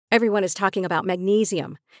Everyone is talking about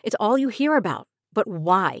magnesium. It's all you hear about. But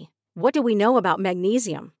why? What do we know about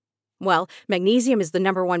magnesium? Well, magnesium is the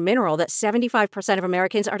number one mineral that 75% of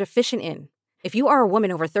Americans are deficient in. If you are a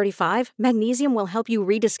woman over 35, magnesium will help you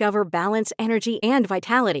rediscover balance, energy, and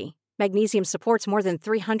vitality. Magnesium supports more than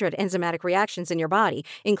 300 enzymatic reactions in your body,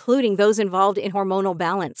 including those involved in hormonal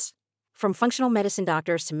balance. From functional medicine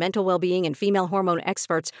doctors to mental well-being and female hormone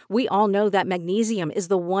experts, we all know that magnesium is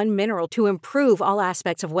the one mineral to improve all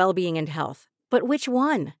aspects of well-being and health. But which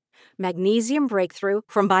one? Magnesium Breakthrough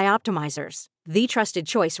from Bioptimizers, the trusted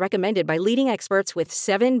choice recommended by leading experts with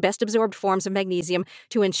 7 best-absorbed forms of magnesium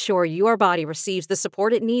to ensure your body receives the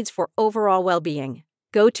support it needs for overall well-being.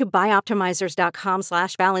 Go to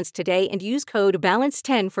bioptimizers.com/balance today and use code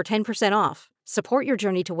BALANCE10 for 10% off. Support your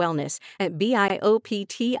journey to wellness at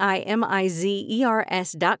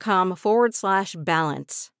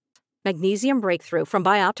bioptimizers.com/balance. Magnesium Breakthrough from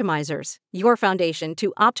Bioptimizers, your foundation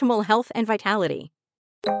to optimal health and vitality.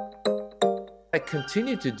 I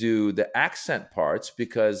continued to do the accent parts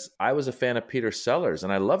because I was a fan of Peter Sellers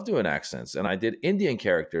and I love doing accents. And I did Indian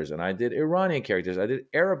characters and I did Iranian characters. I did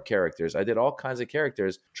Arab characters. I did all kinds of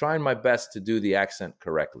characters, trying my best to do the accent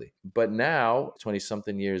correctly. But now,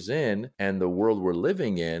 20-something years in, and the world we're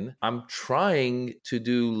living in, I'm trying to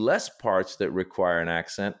do less parts that require an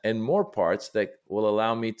accent and more parts that will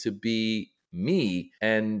allow me to be me.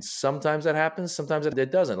 And sometimes that happens, sometimes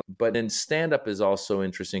it doesn't. But then stand-up is also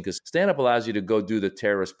interesting because stand-up allows you to go do the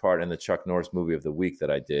terrorist part in the Chuck Norris movie of the week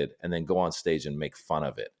that I did and then go on stage and make fun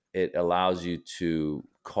of it. It allows you to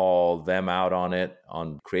call them out on it,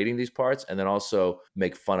 on creating these parts, and then also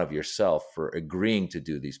make fun of yourself for agreeing to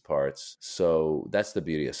do these parts. So that's the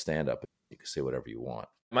beauty of stand-up. You can say whatever you want.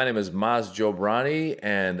 My name is Maz Jobrani,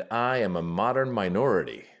 and I am a modern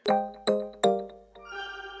minority.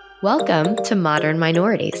 Welcome to Modern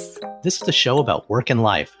Minorities. This is a show about work and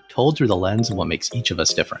life, told through the lens of what makes each of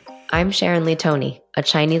us different. I'm Sharon Lee Toney, a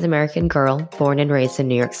Chinese-American girl born and raised in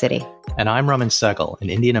New York City. And I'm Raman Sehgal,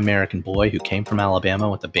 an Indian-American boy who came from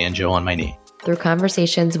Alabama with a banjo on my knee. Through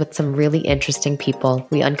conversations with some really interesting people,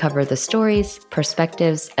 we uncover the stories,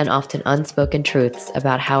 perspectives, and often unspoken truths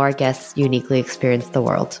about how our guests uniquely experience the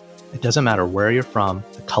world. It doesn't matter where you're from,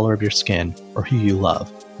 the color of your skin, or who you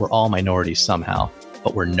love. We're all minorities somehow,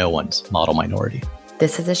 but we're no one's model minority.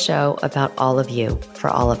 This is a show about all of you, for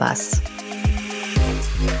all of us.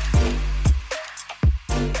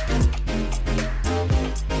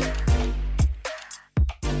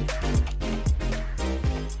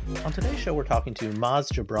 On today's show, we're talking to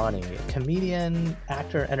Maz Jobrani, a comedian,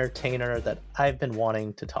 actor, entertainer that I've been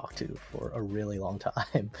wanting to talk to for a really long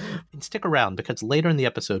time. And stick around because later in the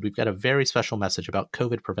episode, we've got a very special message about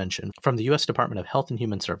COVID prevention from the U.S. Department of Health and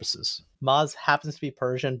Human Services. Maz happens to be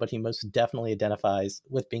Persian, but he most definitely identifies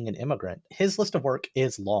with being an immigrant. His list of work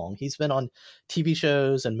is long. He's been on TV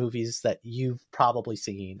shows and movies that you've probably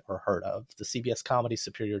seen or heard of. The CBS comedy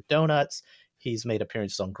Superior Donuts. He's made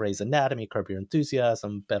appearances on Grey's Anatomy, Curb Your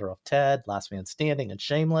Enthusiasm, Better Off Ted, Last Man Standing, and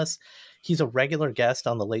Shameless. He's a regular guest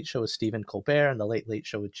on The Late Show with Stephen Colbert and The Late Late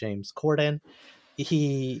Show with James Corden.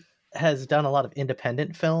 He has done a lot of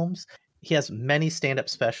independent films. He has many stand-up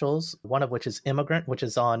specials, one of which is Immigrant, which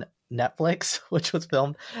is on Netflix, which was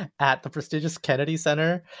filmed at the prestigious Kennedy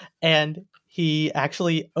Center. And he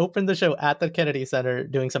actually opened the show at the Kennedy Center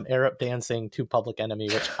doing some Arab dancing to Public Enemy,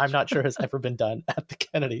 which I'm not sure has ever been done at the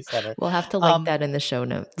Kennedy Center. We'll have to link that in the show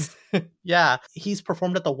notes. Yeah. He's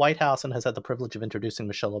performed at the White House and has had the privilege of introducing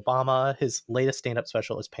Michelle Obama. His latest stand-up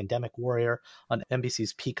special is Pandemic Warrior on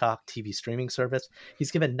NBC's Peacock TV streaming service.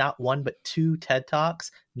 He's given not one but 2 TED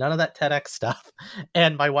Talks, none of that TEDx stuff.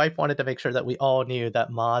 And my wife wanted to make sure that we all knew that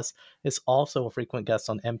Maz is also a frequent guest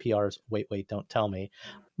on NPR's Wait, Wait, Don't Tell Me.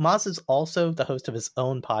 Maz is also the host of his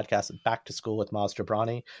own podcast, Back to School with Maz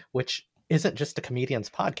Jobrani, which isn't just a comedian's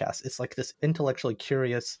podcast. It's like this intellectually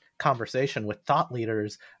curious conversation with thought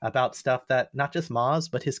leaders about stuff that not just Maz,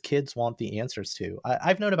 but his kids want the answers to.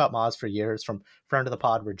 I've known about Maz for years from friend of the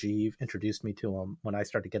pod, Rajiv introduced me to him when I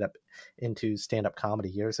started to get up into stand-up comedy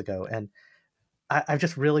years ago. And I've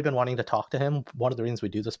just really been wanting to talk to him. One of the reasons we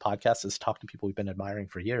do this podcast is talk to people we've been admiring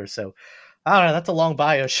for years. So I don't know, that's a long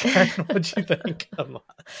bio, Sharon. What do you think of Maz?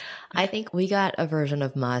 I think we got a version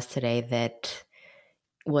of Maz today that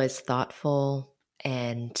was thoughtful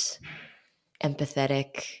and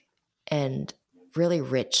empathetic and really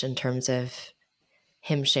rich in terms of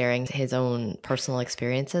him sharing his own personal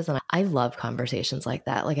experiences. And I love conversations like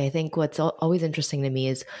that. Like, I think what's always interesting to me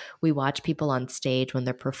is we watch people on stage when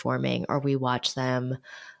they're performing, or we watch them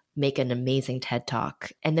make an amazing TED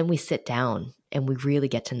Talk, and then we sit down and we really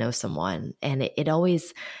get to know someone. And it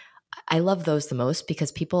always, I love those the most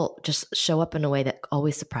because people just show up in a way that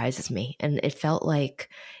always surprises me. And it felt like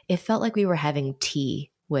we were having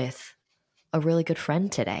tea with a really good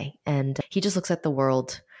friend today. And he just looks at the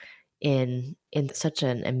world in such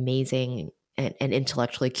an amazing and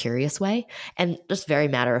intellectually curious way, and just very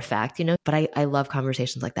matter of fact, But I love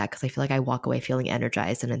conversations like that because I feel like I walk away feeling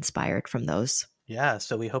energized and inspired from those. Yeah,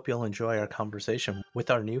 so we hope you'll enjoy our conversation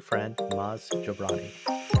with our new friend, Maz Jobrani.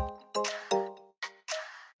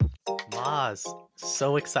 Maz,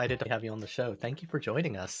 so excited to have you on the show. Thank you for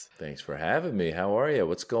joining us. Thanks for having me. How are you?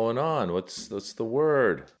 What's going on? What's the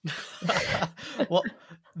word? Well,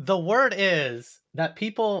 the word is that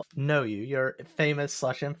people know you. You're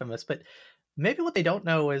famous/infamous, but maybe what they don't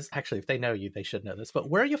know is, actually, if they know you, they should know this, but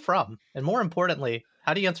where are you from? And more importantly,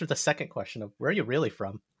 how do you answer the second question of where are you really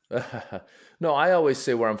from? No, I always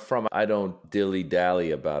say where I'm from. I don't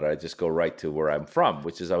dilly-dally about it. I just go right to where I'm from,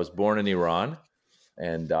 which is I was born in Iran,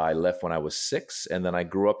 and I left when I was 6, and then I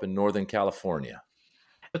grew up in Northern California.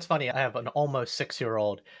 It's funny, I have an almost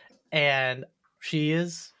 6-year-old, and she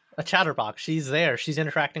is a chatterbox. She's there. She's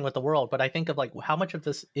interacting with the world. But I think of like, how much of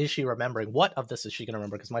this is she remembering? What of this is she going to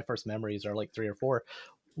remember? Because my first memories are like 3 or 4.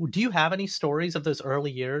 Do you have any stories of those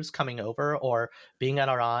early years coming over or being in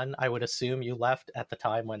Iran? I would assume you left at the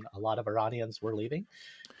time when a lot of Iranians were leaving.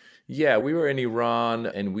 Yeah, we were in Iran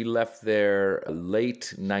and we left there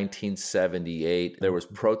late 1978. There was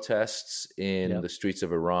protests in the streets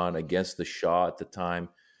of Iran against the Shah at the time,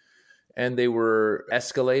 and they were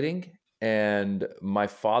escalating. And my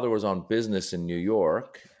father was on business in New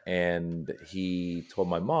York, and he told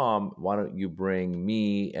my mom, why don't you bring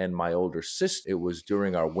me and my older sister? It was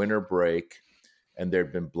during our winter break, and there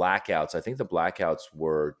had been blackouts. I think the blackouts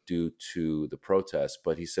were due to the protests,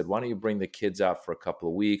 but he said, why don't you bring the kids out for a couple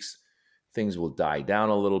of weeks? Things will die down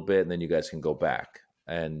a little bit, and then you guys can go back.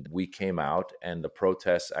 And we came out, and the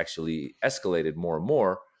protests actually escalated more and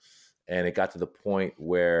more. And it got to the point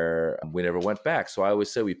where we never went back. So I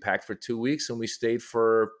always say we packed for 2 weeks and we stayed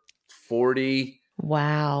for 40.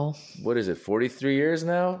 Wow. What is it? 43 years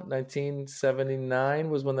now? 1979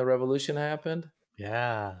 was when the revolution happened.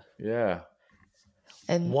 Yeah. Yeah.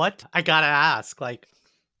 And what I gotta ask, like,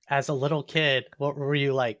 as a little kid, what were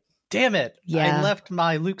you like? Damn it. Yeah. I left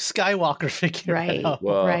my Luke Skywalker figure. Right.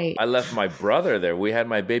 Well, right. I left my brother there. We had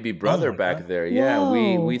my baby brother back there. Yeah.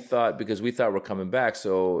 Whoa. We thought, because we thought we're coming back.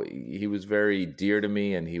 So he was very dear to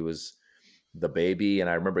me, and he was the baby. And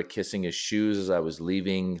I remember kissing his shoes as I was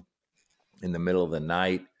leaving in the middle of the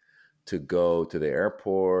night to go to the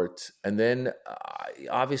airport. And then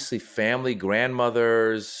obviously family,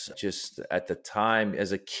 grandmothers, just at the time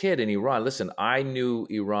as a kid in Iran. Listen, I knew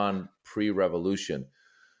Iran pre-revolution.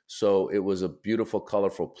 So it was a beautiful,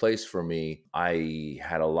 colorful place for me. I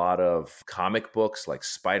had a lot of comic books like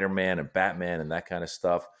Spider-Man and Batman and that kind of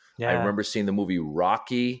stuff. Yeah. I remember seeing the movie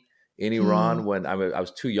Rocky in Iran when I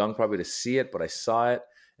was too young probably to see it, but I saw it.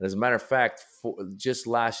 And as a matter of fact, just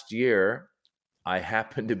last year, I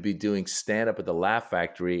happened to be doing stand-up at the Laugh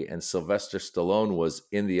Factory, and Sylvester Stallone was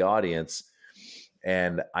in the audience.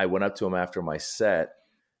 And I went up to him after my set,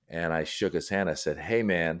 and I shook his hand. I said, hey,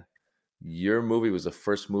 man, your movie was the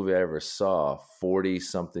first movie I ever saw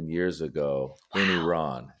 40-something years ago in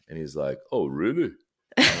Iran. And he's like, oh, really?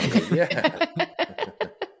 Like, yeah.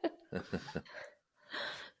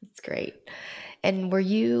 That's great. And were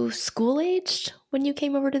you school-aged when you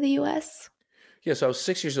came over to the U.S.? Yeah, so I was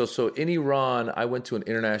 6 years old. So in Iran, I went to an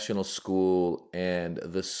international school, and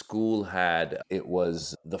the school it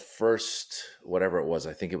was the first, whatever it was,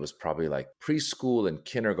 I think it was probably like preschool and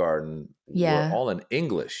kindergarten were all in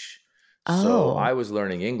English. Oh. So I was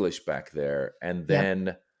learning English back there. And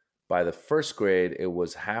then by the first grade, it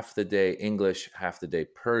was half the day English, half the day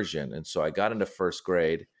Persian. And so I got into first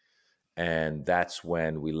grade, and that's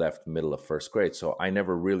when we left middle of first grade. So I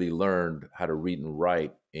never really learned how to read and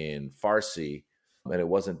write in Farsi. And it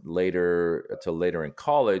wasn't until later in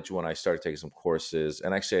college when I started taking some courses.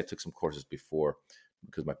 And actually, I took some courses before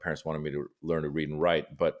because my parents wanted me to learn to read and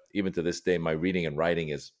write. But even to this day, my reading and writing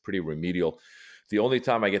is pretty remedial. The only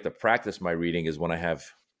time I get to practice my reading is when I have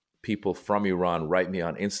people from Iran write me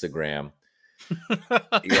on Instagram.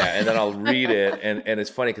 And then I'll read it. And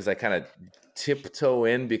it's funny because I kind of tiptoe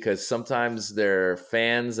in because sometimes they're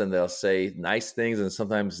fans and they'll say nice things and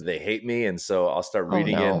sometimes they hate me. And so I'll start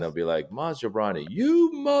reading it and they'll be like, Maz Jobrani,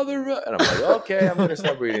 you mother. And I'm like, okay, I'm going to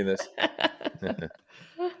stop reading this.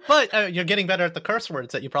 But you're getting better at the curse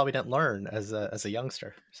words that you probably didn't learn as a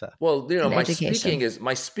youngster. So Well, An my education.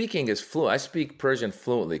 speaking is fluent. I speak Persian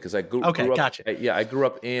fluently because I grew okay, up. gotcha. I grew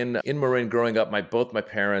up in Marin. Growing up, both my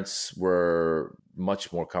parents were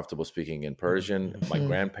much more comfortable speaking in Persian. My Mhm.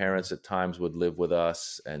 grandparents at times would live with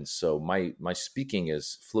us, and so my speaking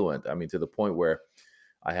is fluent. I mean, to the point where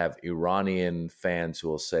I have Iranian fans who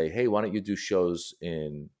will say, "Hey, why don't you do shows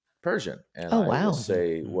in Persian?" And Oh, I will wow.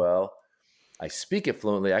 say, Mhm. "Well, I speak it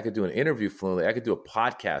fluently. I could do an interview fluently. I could do a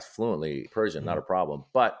podcast fluently, Persian, not a problem.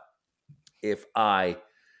 But if I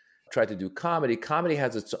try to do comedy, comedy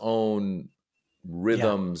has its own Yeah.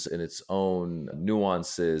 rhythms and its own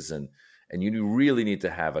nuances, and you really need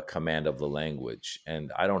to have a command of the language.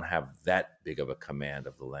 And I don't have that big of a command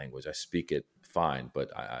of the language. I speak it fine,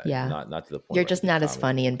 but I Yeah. not to the point You're where I just can do not as comedy.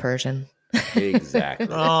 funny in Persian. Exactly.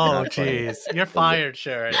 Oh, Not funny. jeez. You're There's a- fired,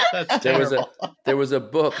 Sharon. That's there was terrible. there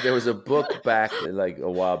was a book back like a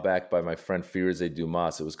while back by my friend Firuze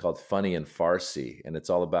Dumas. It was called Funny in Farsi, and it's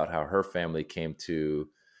all about how her family came to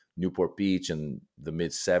Newport Beach in the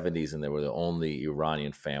mid 70s, and they were the only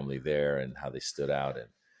Iranian family there, and how they stood out. And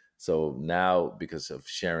so now, because of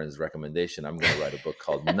Sharon's recommendation, I'm going to write a book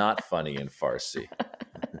called Not Funny in Farsi.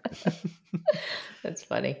 That's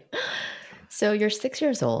funny. So you're 6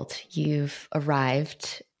 years old. You've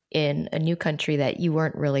arrived in a new country that you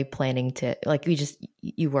weren't really planning to, like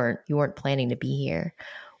you weren't planning to be here.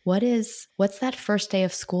 What's that first day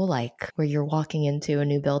of school like where you're walking into a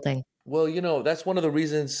new building? Well, that's one of the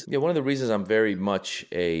reasons. Yeah, one of the reasons I'm very much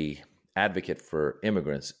a advocate for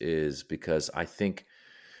immigrants is because I think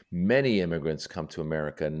many immigrants come to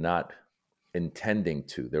America not intending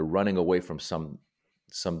to. They're running away from some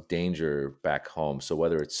danger back home. So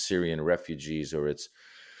whether it's Syrian refugees or it's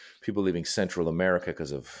people leaving Central America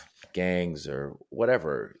because of gangs or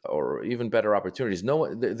whatever, or even better opportunities. No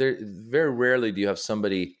one, there very rarely do you have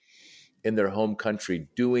somebody in their home country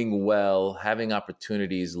doing well, having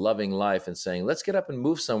opportunities, loving life, and saying, let's get up and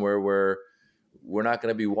move somewhere where we're not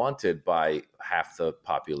going to be wanted by half the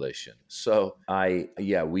population. So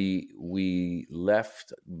we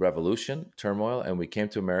left revolution, turmoil, and we came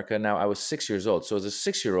to America. Now I was 6 years old. So as a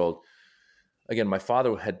 6-year-old, again, my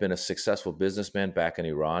father had been a successful businessman back in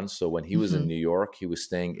Iran. So when he was in Mhm. New York, he was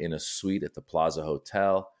staying in a suite at the Plaza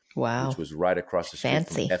Hotel, Wow. which was right across the street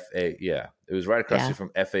Fancy. from FA. Yeah, it was right across the Yeah. street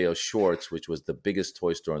from FAO Schwartz, which was the biggest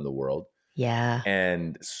toy store in the world. Yeah.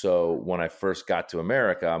 And so when I first got to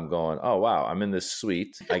America, I'm going, oh, wow, I'm in this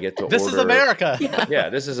suite. I get to This order. is America. Yeah,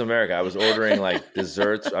 this is America. I was ordering like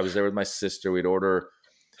desserts. I was there with my sister. We'd order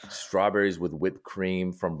strawberries with whipped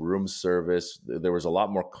cream from room service. There was a lot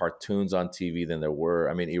more cartoons on TV than there were.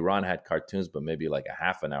 I mean, Iran had cartoons, but maybe like a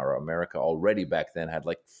half an hour. America already back then had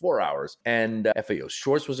like 4 hours. And FAO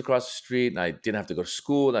Schwartz was across the street, and I didn't have to go to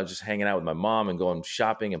school. And I was just hanging out with my mom and going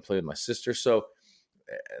shopping and play with my sister. So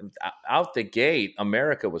out the gate,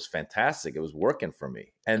 America was fantastic. It was working for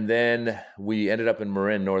me. And then we ended up in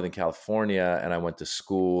Marin, Northern California, and I went to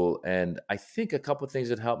school. And I think a couple of things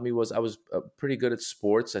that helped me was I was pretty good at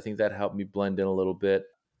sports. I think that helped me blend in a little bit.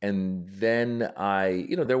 And then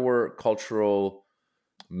there were cultural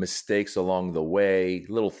mistakes along the way,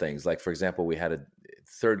 little things. Like, for example, we had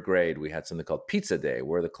third grade, we had something called Pizza Day,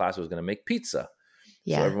 where the class was going to make pizza.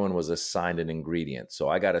 Yeah. So everyone was assigned an ingredient. So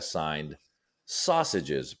I got assigned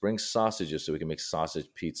sausages, bring sausages so we can make sausage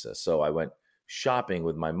pizza. So I went shopping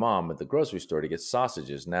with my mom at the grocery store to get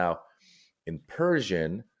sausages. Now, in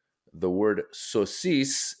Persian, the word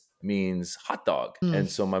sosis means hot dog. Mm. And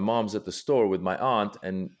so my mom's at the store with my aunt,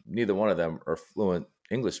 and neither one of them are fluent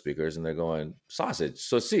English speakers. And they're going, sausage,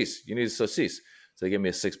 sosis, you need a sosis. So they gave me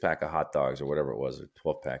a 6-pack of hot dogs or whatever it was, or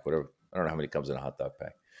 12-pack, whatever. I don't know how many comes in a hot dog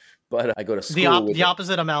pack. But I go to school. The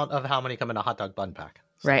opposite amount of how many come in a hot dog bun pack.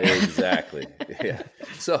 Right. Exactly. Yeah.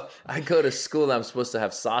 So I go to school and I'm supposed to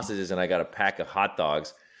have sausages, and I got a pack of hot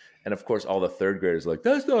dogs. And of course, all the third graders are like,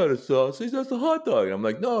 that's not a sausage, that's a hot dog. And I'm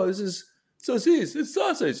like, no, this is sausage, it's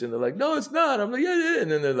sausage. And they're like, no, it's not. I'm like, yeah.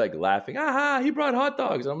 And then they're like laughing, he brought hot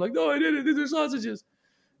dogs. And I'm like, no, I didn't. These are sausages.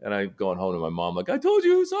 And I'm going home to my mom, like, I told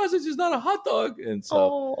you, sausage is not a hot dog. And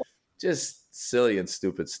so just silly and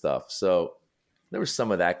stupid stuff. So there was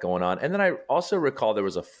some of that going on. And then I also recall there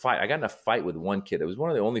was a fight. I got in a fight with one kid. It was one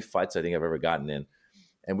of the only fights I think I've ever gotten in.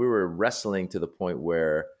 And we were wrestling to the point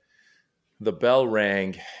where the bell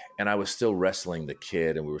rang and I was still wrestling the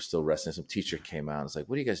kid, and we were still wrestling. Some teacher came out and was like,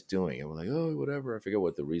 what are you guys doing? And we're like, oh, whatever. I forget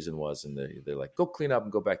what the reason was. And they're like, go clean up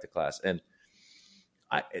and go back to class. And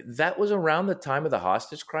that was around the time of the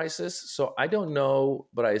hostage crisis. So I don't know,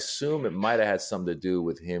 but I assume it might have had something to do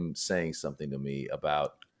with him saying something to me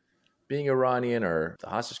about being Iranian or the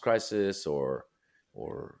hostage crisis, or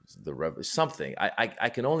something. I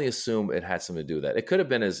can only assume it had something to do with that. It could have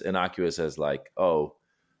been as innocuous as like, oh,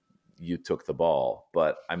 you took the ball,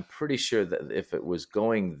 but I'm pretty sure that if it was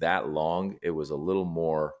going that long, it was a little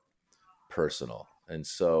more personal. And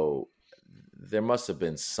so there must have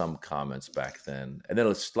been some comments back then. And then it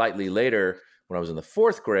was slightly later when I was in the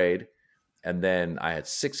fourth grade. And then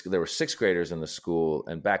there were sixth graders in the school.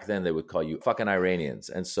 And back then they would call you fucking Iranians.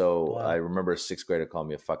 And so Wow. I remember a sixth grader called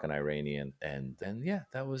me a fucking Iranian. And yeah,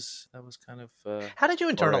 that was kind of. How did you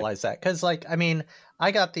internalize that? Because like, I mean,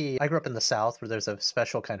 I grew up in the South where there's a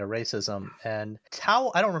special kind of racism, and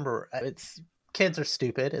I don't remember. Kids are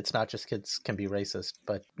stupid. It's not just kids can be racist,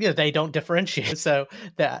 but they don't differentiate. So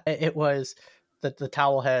that it was the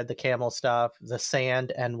towel head, the camel stuff, the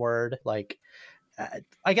sand N-word. Like,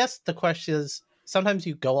 I guess the question is, sometimes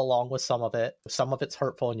you go along with some of it. Some of it's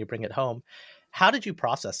hurtful and you bring it home. How did you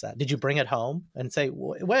process that? Did you bring it home and say,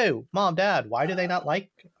 whoa, mom, dad, why do they not like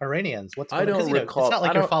Iranians? What's going on? I don't recall. It's not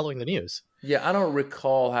like you're following the news. Yeah, I don't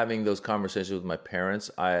recall having those conversations with my parents.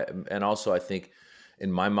 And also I think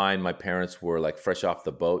in my mind, my parents were like fresh off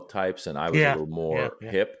the boat types, and I was a little more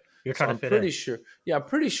hip. You're trying to fit in. I'm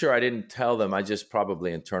pretty sure I didn't tell them. I just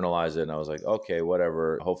probably internalized it, and I was like, okay,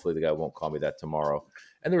 whatever. Hopefully the guy won't call me that tomorrow.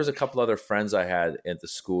 And there was a couple other friends I had at the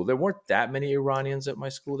school. There weren't that many Iranians at my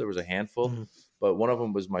school. There was a handful, but one of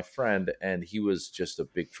them was my friend, and he was just a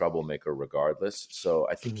big troublemaker regardless. So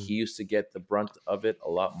I think he used to get the brunt of it a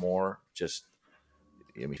lot more. He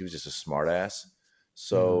was just a smart ass.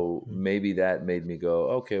 So maybe that made me go,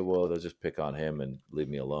 okay, well, they'll just pick on him and leave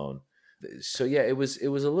me alone. So yeah, it was a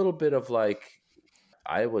little bit of like,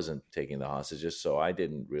 I wasn't taking the hostages, so I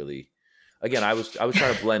didn't really. Again, I was trying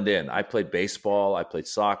to blend in. I played baseball, I played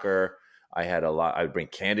soccer. I would bring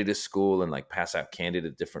candy to school and like pass out candy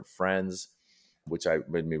to different friends, which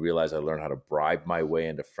made me realize I learned how to bribe my way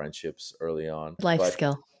into friendships early on. Life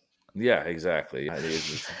skill. Yeah, exactly.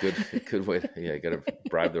 It's a good way. You got to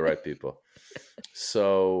bribe the right people.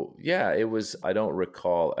 So yeah, it was. I don't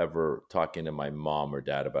recall ever talking to my mom or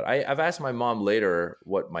dad about it. I've asked my mom later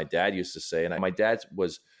what my dad used to say, and my dad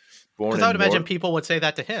was born. Because I would imagine people would say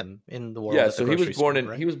that to him in the world. Yeah, so he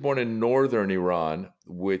was born in northern Iran,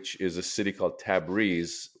 which is a city called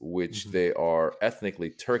Tabriz, which they are ethnically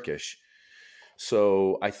Turkish.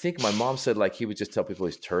 So I think my mom said like he would just tell people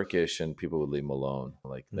he's Turkish and people would leave him alone.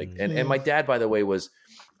 And my dad, by the way, was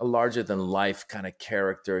a larger than life kind of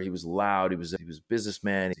character. He was loud. He was a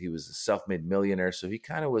businessman. He was a self-made millionaire. So he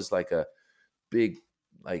kind of was like a big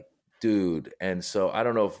like dude. And so I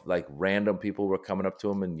don't know if like random people were coming up to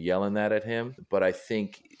him and yelling that at him, but I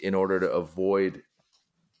think in order to avoid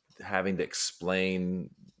having to explain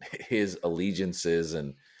his allegiances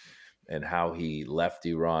and how he left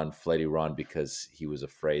Iran, fled Iran because he was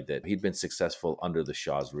afraid that he'd been successful under the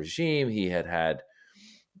Shah's regime. He had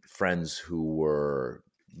friends who were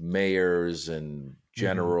mayors and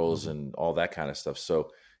generals and all that kind of stuff. So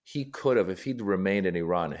he could have, if he'd remained in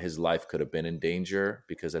Iran, his life could have been in danger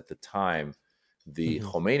because at the time, the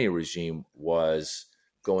Khomeini regime was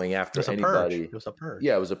going after anybody. It was a purge.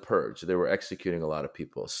 Yeah, it was a purge. They were executing a lot of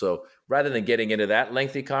people. So rather than getting into that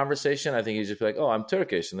lengthy conversation, I think he'd just be like, oh, I'm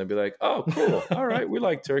Turkish. And they'd be like, oh, cool. All right. We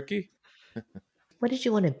like Turkey. What did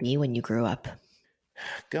you want to be when you grew up?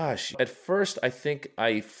 Gosh, at first, I think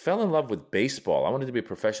I fell in love with baseball. I wanted to be a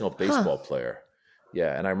professional baseball player.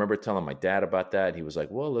 Yeah. And I remember telling my dad about that. And he was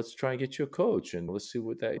like, well, let's try and get you a coach and let's see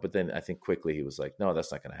what that. But then I think quickly he was like, no,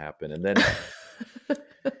 that's not going to happen. And then.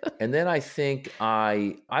 And then I think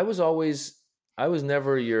I was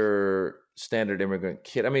never your standard immigrant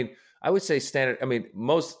kid. I mean, I would say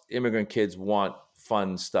most immigrant kids want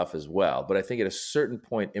fun stuff as well. But I think at a certain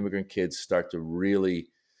point, immigrant kids start to really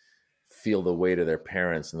feel the weight of their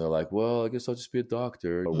parents. And they're like, well, I guess I'll just be a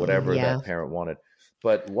doctor or whatever that parent wanted.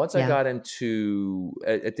 But once I got into,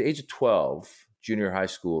 at the age of 12, junior high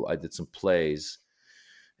school, I did some plays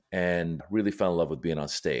and really fell in love with being on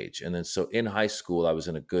stage. And then so in high school, I was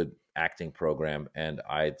in a good acting program and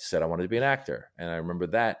I said I wanted to be an actor. And I remember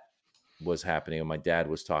that was happening. And my dad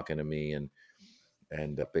was talking to me and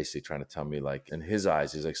basically trying to tell me like, in his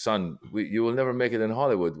eyes, he's like, son, you will never make it in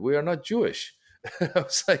Hollywood. We are not Jewish. I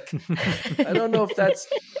was like, I don't know if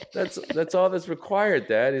that's all that's required,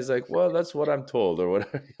 Dad. He's like, well, that's what I'm told or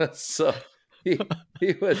whatever. So he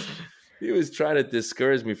was trying to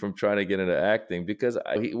discourage me from trying to get into acting because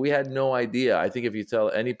we had no idea. I think if you tell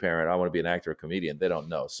any parent, I want to be an actor or comedian, they don't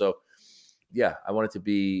know. So yeah, I wanted to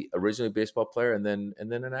be originally a baseball player and then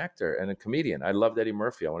an actor and a comedian. I loved Eddie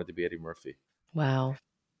Murphy. I wanted to be Eddie Murphy. Wow.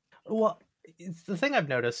 Well, it's the thing I've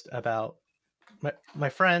noticed about my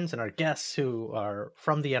friends and our guests who are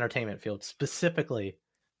from the entertainment field, specifically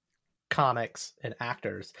comics and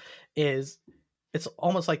actors is it's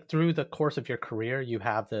almost like through the course of your career, you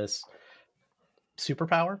have this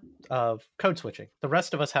superpower of code switching. The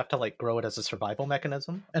rest of us have to like grow it as a survival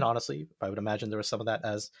mechanism. And honestly, I would imagine there was some of that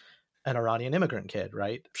as an Iranian immigrant kid,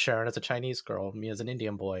 right? Sharon as a Chinese girl, me as an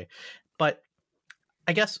Indian boy. But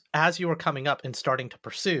I guess as you were coming up and starting to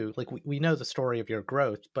pursue, like we know the story of your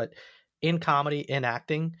growth, but in comedy, in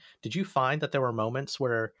acting, did you find that there were moments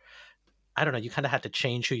where, I don't know, you kind of had to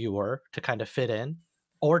change who you were to kind of fit in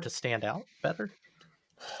or to stand out better?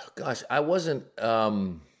 Gosh, I was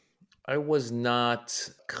not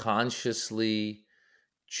consciously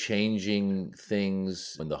changing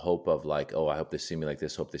things in the hope of like, oh, I hope they see me like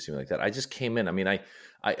this, hope they see me like that. I just came in. I mean, I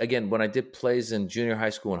again, when I did plays in junior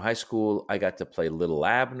high school and high school, I got to play Little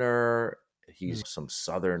Abner. He's some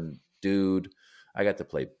Southern dude. I got to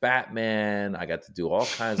play Batman. I got to do all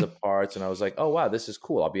kinds of parts. And I was like, oh, wow, this is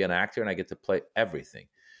cool. I'll be an actor and I get to play everything.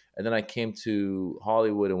 And then I came to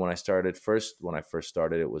Hollywood. And when I first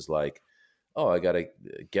started, it was like, oh, I got a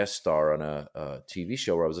guest star on a TV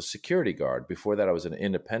show where I was a security guard. Before that, I was in an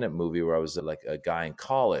independent movie where I was like a guy in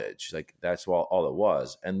college. Like that's all it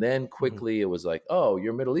was. And then quickly it was like, oh,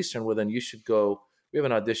 you're Middle Eastern. Well, then you should go. We have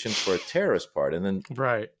an audition for a terrorist part. And then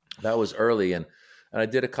that was early. And I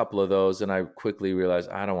did a couple of those. And I quickly realized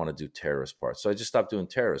I don't want to do terrorist parts. So I just stopped doing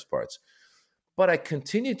terrorist parts. But I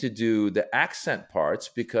continued to do the accent parts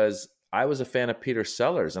because I was a fan of Peter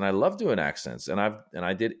Sellers and I love doing accents. And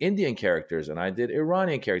I did Indian characters and I did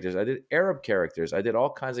Iranian characters. I did Arab characters. I did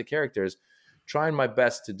all kinds of characters, trying my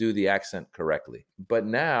best to do the accent correctly. But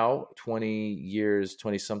now, 20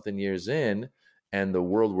 something years in, and the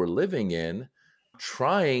world we're living in,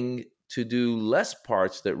 trying to do less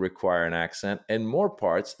parts that require an accent and more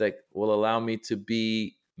parts that will allow me to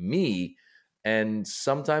be me. And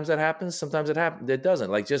sometimes that happens, sometimes it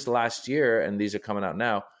doesn't. Like just last year, and these are coming out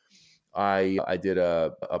now, I did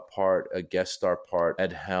a guest star part.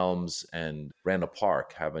 Ed Helms and Randall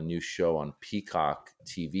Park have a new show on Peacock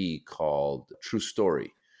TV called True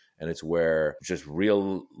Story. And it's where just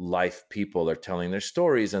real life people are telling their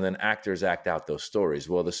stories and then actors act out those stories.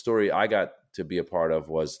 Well, the story I got to be a part of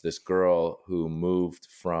was this girl who moved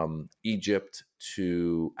from Egypt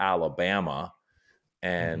to Alabama.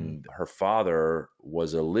 And her father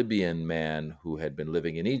was a Libyan man who had been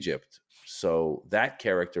living in Egypt. So that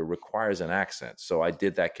character requires an accent. So I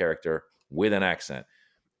did that character with an accent.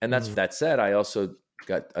 And that said, I also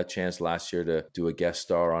got a chance last year to do a guest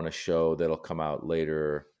star on a show that'll come out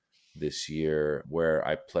later this year where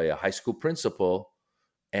I play a high school principal.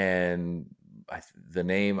 And I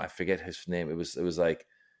forget his name. It was like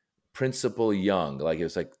Principal Young, like it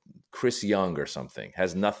was like Chris Young or something,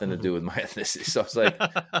 has nothing to do with my ethnicity. So I was like,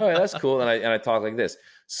 all right, that's cool. And I talk like this.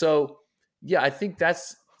 So yeah, I think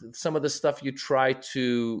that's some of the stuff you try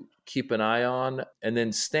to keep an eye on. And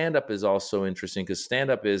then stand-up is also interesting because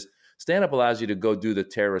stand-up allows you to go do the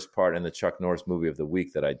terrorist part in the Chuck Norris movie of the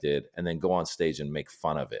week that I did, and then go on stage and make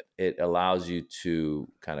fun of it. It allows you to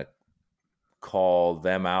kind of call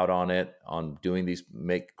them out on it, on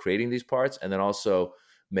creating these parts, and then also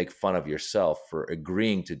make fun of yourself for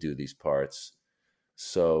agreeing to do these parts.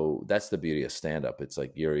 So that's the beauty of stand-up. It's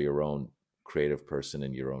like you're your own creative person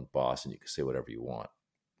and your own boss, and you can say whatever you want.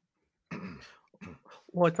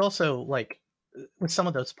 Well, it's also like with some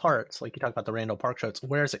of those parts, like you talk about the Randall Park show, it's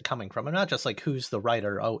where is it coming from? And not just like who's the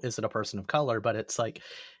writer, oh, is it a person of color? But it's like,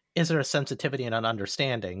 is there a sensitivity and an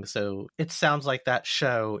understanding? So it sounds like that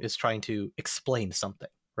show is trying to explain something,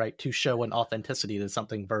 right? To show an authenticity to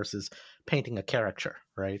something versus painting a caricature,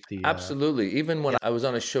 right? Absolutely. Even when I was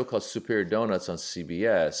on a show called Superior Donuts on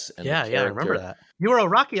CBS. And I remember that. You were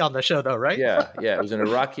Iraqi on the show though, right? Yeah. It was an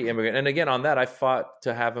Iraqi immigrant. And again, on that, I fought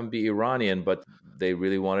to have him be Iranian, but they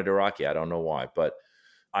really wanted Iraqi. I don't know why, but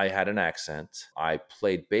I had an accent. I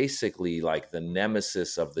played basically like the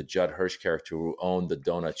nemesis of the Judd Hirsch character who owned the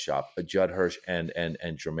donut shop, Judd Hirsch and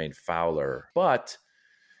Jermaine Fowler. But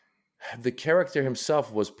the character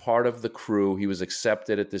himself was part of the crew. He was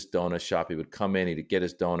accepted at this donut shop. He would come in, he'd get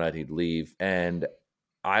his donut, he'd leave. And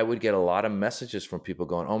I would get a lot of messages from people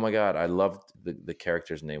going, oh my God, I loved the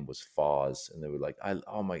character's name was Foz. And they were like,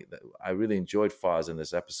 I really enjoyed Foz in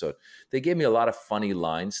this episode. They gave me a lot of funny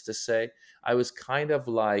lines to say. I was kind of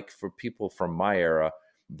like, for people from my era,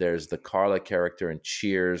 there's the Carla character in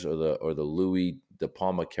Cheers or the Louis De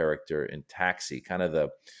Palma character in Taxi, kind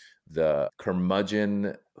of the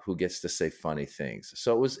curmudgeon who gets to say funny things.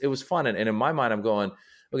 So it was fun. And in my mind, I'm going,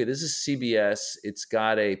 okay, this is CBS. It's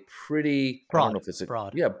got a pretty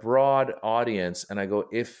broad audience. And I go,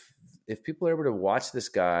 if people are able to watch this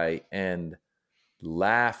guy and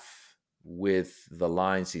laugh with the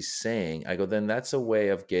lines he's saying, I go, then that's a way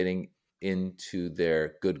of getting into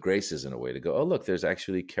their good graces in a way, to go, oh, look, there's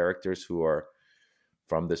actually characters who are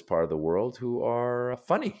from this part of the world who are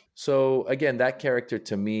funny. So again, that character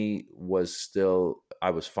to me was still, I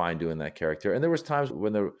was fine doing that character. And there was times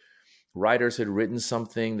when the writers had written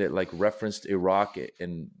something that like referenced Iraq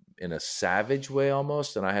in a savage way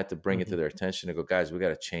almost, and I had to bring it to their attention and go, guys, we got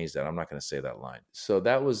to change that. I'm not going to say that line. So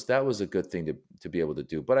that was a good thing to be able to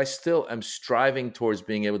do. But I still am striving towards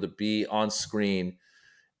being able to be on screen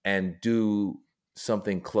and do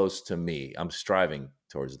something close to me. I'm striving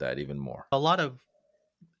towards that even more. A lot of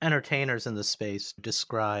entertainers in this space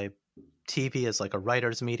describe TV as like a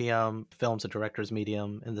writer's medium, film's a director's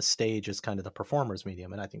medium, and the stage is kind of the performer's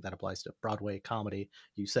medium. And I think that applies to Broadway comedy.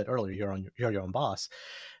 You said earlier, you're your own boss.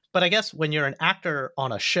 But I guess when you're an actor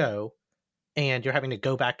on a show and you're having to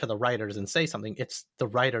go back to the writers and say something, it's the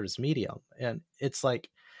writer's medium. And it's like,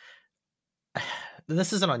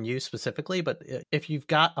 this isn't on you specifically, but if you've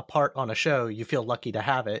got a part on a show, you feel lucky to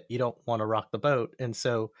have it. You don't want to rock the boat. And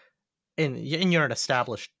so, and you're an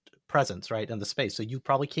established presence, right, in the space. So you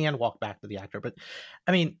probably can walk back to the actor. But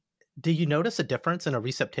I mean, do you notice a difference in a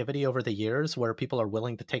receptivity over the years where people are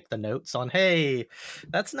willing to take the notes on, hey,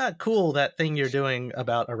 that's not cool, that thing you're doing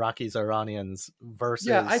about Iraqis, Iranians versus...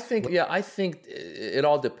 I think it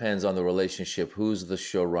all depends on the relationship. Who's the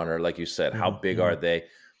showrunner? Like you said, how big are they?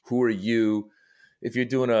 Who are you? If you're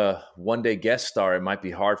doing a one-day guest star, it might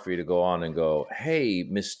be hard for you to go on and go, hey,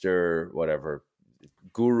 Mr. whatever,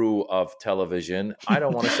 guru of television, I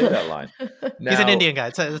don't want to say that line. Now, he's an Indian guy.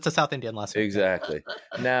 It's a South Indian last name. Exactly.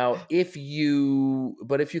 Now, if you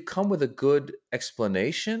come with a good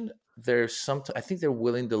explanation, I think they're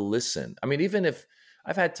willing to listen. I mean, even if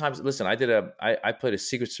I've had times, listen, I played a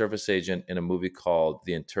Secret Service agent in a movie called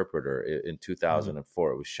The Interpreter in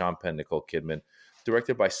 2004. It was Sean Penn, Nicole Kidman,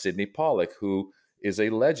 directed by Sidney Pollack, who is a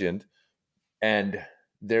legend. And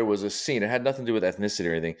there was a scene, it had nothing to do with ethnicity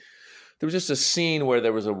or anything. There was just a scene where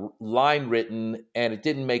there was a line written and it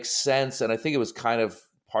didn't make sense. And I think it was kind of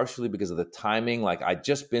partially because of the timing. Like I'd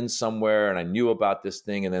just been somewhere and I knew about this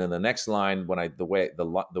thing. And then in the next line, when the way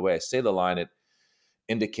I say the line, it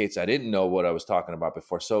indicates I didn't know what I was talking about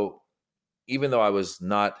before. So even though I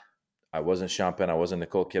wasn't Sean Penn, I wasn't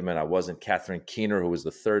Nicole Kidman, I wasn't Catherine Keener, who was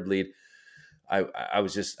the third lead. I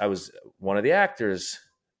was one of the actors.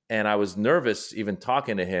 And I was nervous even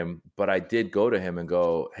talking to him, but I did go to him and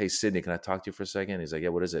go, hey, Sidney, can I talk to you for a second? He's like, yeah,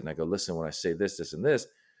 what is it? And I go, listen, when I say this, this, and this,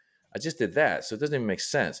 I just did that. So it doesn't even make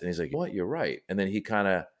sense. And he's like, what? You're right. And then he kind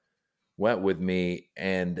of went with me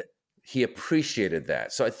and he appreciated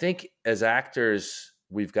that. So I think as actors,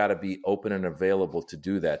 we've got to be open and available to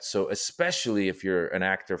do that. So especially if you're an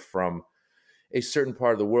actor from a certain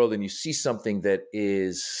part of the world and you see something that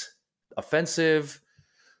is offensive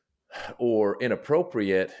or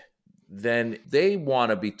inappropriate, then they want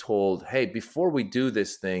to be told, hey, before we do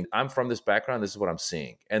this thing, I'm from this background, this is what I'm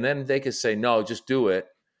seeing. And then they could say, no, just do it.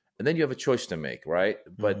 And then you have a choice to make, right?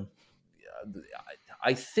 But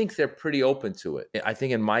I think they're pretty open to it. I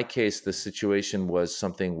think in my case, the situation was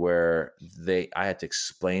something where I had to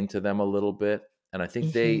explain to them a little bit. And I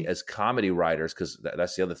think they, as comedy writers, because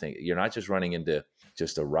that's the other thing, you're not just running into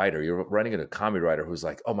just a writer, you're running into a comedy writer who's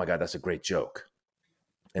like, oh my God, that's a great joke.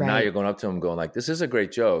 And now you're going up to him going like, this is a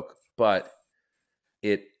great joke, but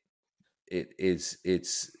it's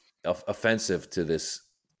offensive to this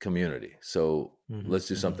community. So let's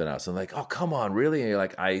do something else. I'm like, oh, come on, really? And you're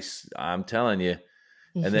like, I'm telling you.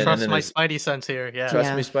 And then trust my spidey sense here. Yeah.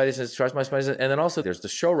 Trust my spidey sense. And then also there's the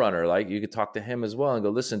showrunner. Like you could talk to him as well and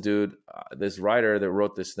go, listen, dude, this writer that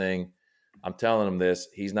wrote this thing, I'm telling him this,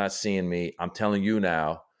 he's not seeing me. I'm telling you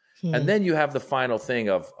now. And then you have the final thing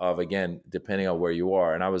of again, depending on where you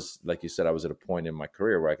are. And I was, like you said, I was at a point in my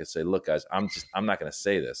career where I could say, look, guys, I'm not going to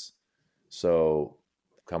say this. So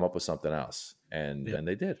come up with something else. And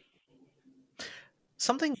they did.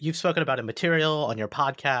 Something you've spoken about in material on your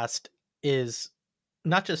podcast is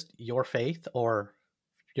not just your faith or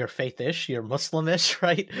your faith-ish, your Muslim-ish,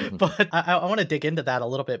 right? But I want to dig into that a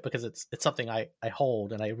little bit because it's something I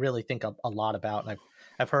hold and I really think a lot about. And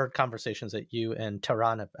I've heard conversations that you and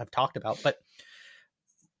Tehran have talked about, but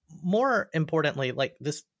more importantly, like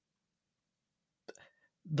this,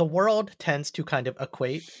 the world tends to kind of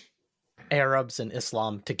equate Arabs and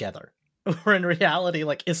Islam together. Where in reality,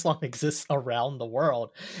 like Islam exists around the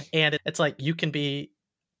world. And it's like you can be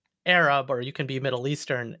Arab or you can be Middle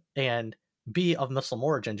Eastern and be of Muslim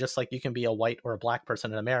origin, just like you can be a white or a black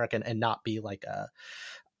person in American and not be like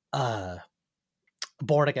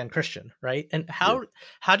born again Christian, right? And how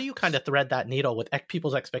do you kind of thread that needle with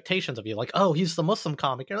people's expectations of you? Like, oh, he's the Muslim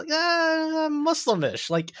comic. You're like, I'm Muslimish.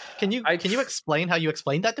 Like, can you explain how you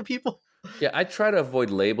explain that to people? Yeah, I try to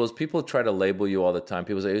avoid labels. People try to label you all the time.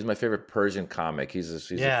 People say, he's my favorite Persian comic. He's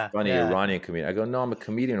a funny Iranian comedian. I go, no, I'm a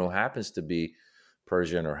comedian who happens to be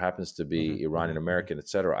Persian or happens to be Iranian American,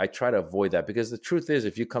 etc. I try to avoid that because the truth is,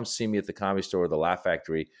 if you come see me at the Comedy Store or the Laugh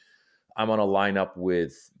Factory, I'm on a lineup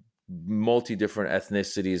with multi-different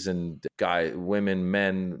ethnicities and women,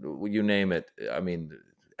 men, you name it. I mean,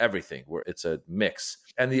 everything. It's a mix.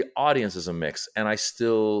 And the audience is a mix. And I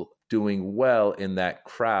still doing well in that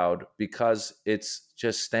crowd because it's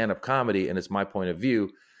just stand-up comedy and it's my point of view.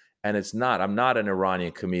 And I'm not an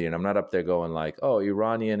Iranian comedian. I'm not up there going like, oh,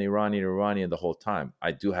 Iranian the whole time.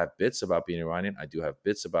 I do have bits about being Iranian. I do have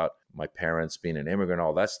bits about my parents being an immigrant,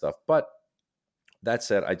 all that stuff. But that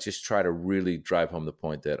said, I just try to really drive home the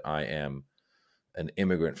point that I am an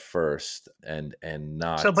immigrant first and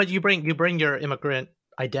not. So, but you bring your immigrant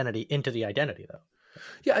identity into the identity, though.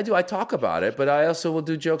 Yeah, I do. I talk about it, but I also will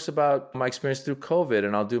do jokes about my experience through COVID,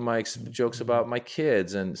 and I'll do my jokes about my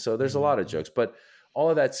kids. And so there's a lot of jokes. But all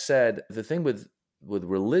of that said, the thing with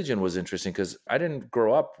religion was interesting because I didn't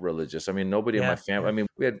grow up religious. I mean, nobody in my family. I mean,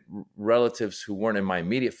 we had relatives who weren't in my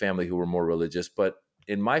immediate family who were more religious, but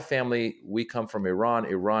in my family, we come from Iran.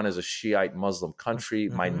 Iran is a Shiite Muslim country.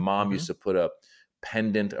 My mom used to put a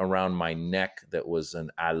pendant around my neck that was an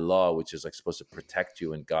Allah, which is like supposed to protect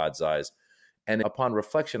you in God's eyes. And upon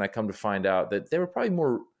reflection, I come to find out that they were probably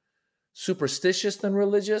more superstitious than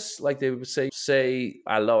religious. Like they would say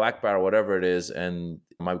Allah Akbar or whatever it is. And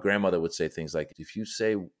my grandmother would say things like, if you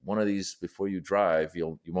say one of these before you drive,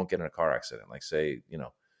 you won't get in a car accident. Like say,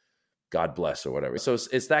 God bless or whatever. So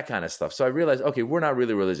it's that kind of stuff. So I realized, okay, we're not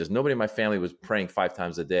really religious. Nobody in my family was praying 5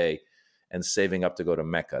 times a day and saving up to go to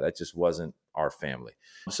Mecca. That just wasn't our family.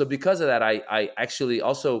 So because of that, I actually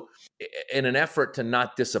also, in an effort to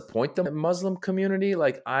not disappoint the Muslim community,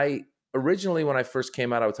 like originally when I first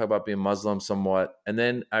came out, I would talk about being Muslim somewhat. And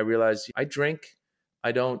then I realized I drink,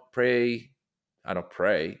 I don't pray.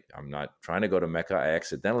 I'm not trying to go to Mecca. I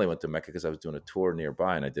accidentally went to Mecca because I was doing a tour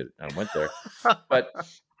nearby and I went there. But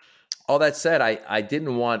all that said, I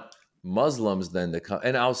didn't want Muslims then to come.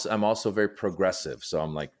 And I'm also very progressive. So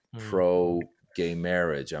I'm like pro gay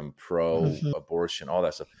marriage. I'm pro abortion, all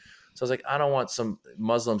that stuff. So I was like, I don't want some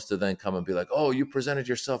Muslims to then come and be like, oh, you presented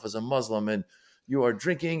yourself as a Muslim and you are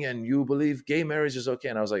drinking and you believe gay marriage is okay.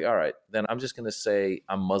 And I was like, all right, then I'm just going to say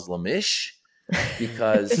I'm Muslim-ish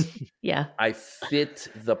because I fit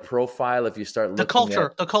the profile. If you start looking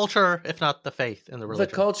the culture, if not the faith in the religion,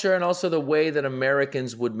 the culture, and also the way that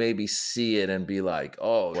Americans would maybe see it and be like,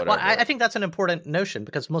 oh, whatever. Well, I think that's an important notion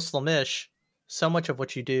because Muslimish, so much of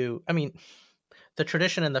what you do, I mean, the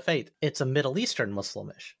tradition and the faith, it's a Middle Eastern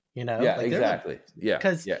Muslimish, Yeah, like exactly. Yeah.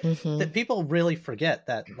 Because people really forget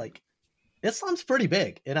that, like, Islam's pretty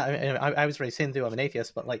big. And I was raised Hindu, I'm an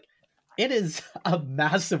atheist, but like, it is a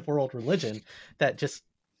massive world religion that just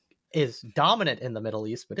is dominant in the Middle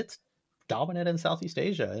East, but it's dominant in Southeast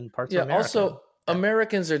Asia and parts of America. Also,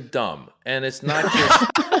 Americans are dumb, and it's not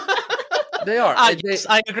just... They are. Yes,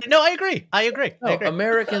 I agree. No, I agree. I agree.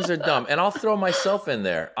 Americans are dumb. And I'll throw myself in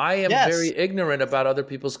there. I am very ignorant about other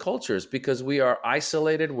people's cultures because we are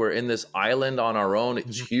isolated. We're in this island on our own.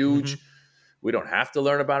 It's huge. We don't have to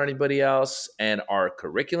learn about anybody else. And our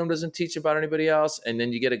curriculum doesn't teach about anybody else. And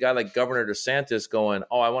then you get a guy like Governor DeSantis going,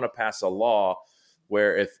 oh, I want to pass a law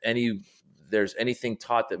where if there's anything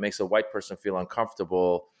taught that makes a white person feel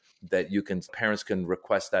uncomfortable, that parents can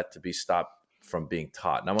request that to be stopped from being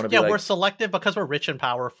taught. And I want to be we're selective because we're rich and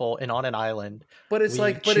powerful and on an island. But it's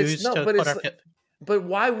but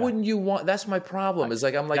why wouldn't you want? That's my problem. Is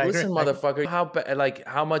like I'm like, listen, motherfucker,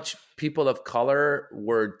 how much people of color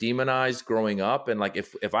were demonized growing up, and like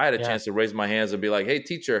if I had a chance to raise my hands and be like, hey,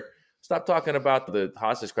 teacher, stop talking about the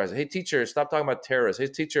hostage crisis. Hey, teacher, stop talking about terrorists. Hey,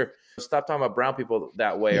 teacher, stop talking about brown people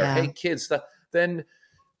that way. Or hey, kids, stop.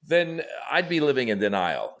 Then I'd be living in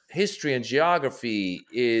denial. History and geography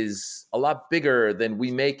is a lot bigger than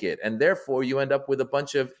we make it. And therefore, you end up with a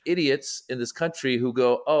bunch of idiots in this country who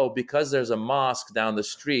go, oh, because there's a mosque down the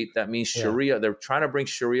street, that means Sharia. They're trying to bring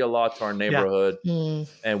Sharia law to our neighborhood,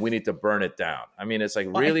 and we need to burn it down. I mean, it's like,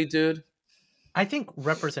 really, dude? I think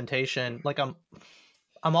representation, like I'm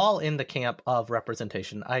all in the camp of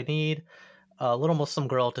representation. I need a little Muslim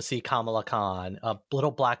girl to see Kamala Khan, a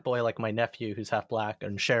little black boy like my nephew who's half black,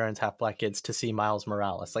 and Sharon's half black kids to see Miles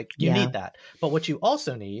Morales. Like, you need that. But what you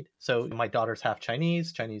also need, so my daughter's half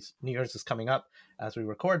Chinese New Year's is coming up as we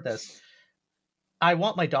record this. I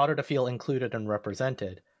want my daughter to feel included and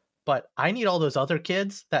represented. But I need all those other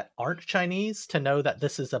kids that aren't Chinese to know that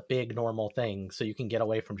this is a big normal thing, so you can get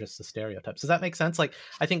away from just the stereotypes. Does that make sense? Like,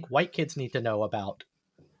 I think white kids need to know about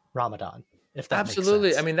Ramadan, if that Absolutely.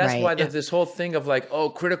 makes sense. I mean, that's Right. why Yeah. this whole thing of like,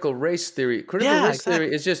 oh, critical race theory. Critical Yeah, race theory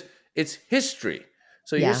exactly. is just, it's history.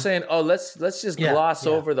 So Yeah. you're saying, oh, let's just Yeah, gloss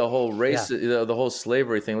yeah. over the whole race, the whole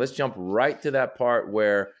slavery thing. Let's jump right to that part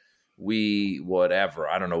where whatever,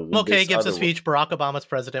 I don't know. Okay, gives a other- speech. Barack Obama's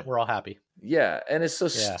president. We're all happy. Yeah, and it's so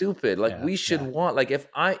Yeah. stupid. Like Yeah, we should yeah. want, like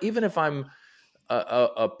even if I'm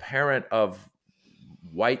a parent of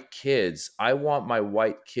white kids, I want my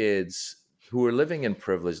white kids who are living in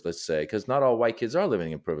privilege, let's say, because not all white kids are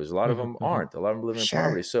living in privilege. A lot of them aren't. A lot of them live in Sure.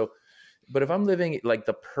 poverty. So, but if I'm living like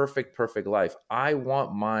the perfect life, I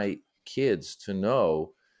want my kids to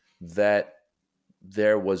know that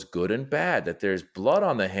there was good and bad, that there's blood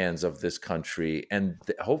on the hands of this country, and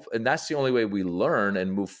and that's the only way we learn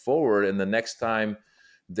and move forward. And the next time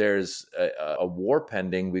there's a war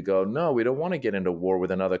pending, we go, no, we don't want to get into war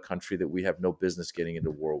with another country that we have no business getting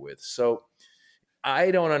into war with. So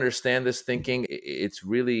I don't understand this thinking. It's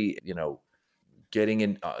really, getting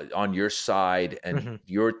in on your side and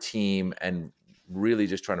your team, and really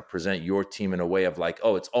just trying to present your team in a way of like,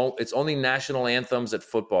 oh, it's only national anthems at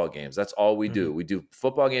football games. That's all we do. We do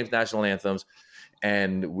football games, national anthems,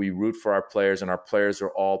 and we root for our players, and our players are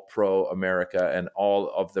all pro America, and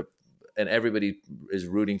and everybody is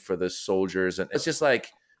rooting for the soldiers. And it's just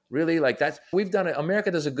like, really, like that's, we've done it.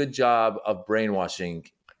 America does a good job of brainwashing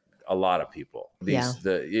a lot of people.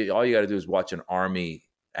 All you got to do is watch an army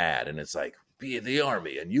ad, and it's like, be in the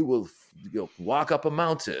army and you'll walk up a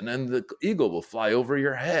mountain and the eagle will fly over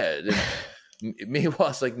your head. And meanwhile,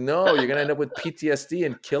 it's like, no, you're going to end up with PTSD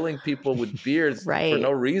and killing people with beards for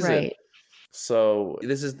no reason. Right. So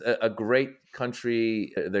this is a great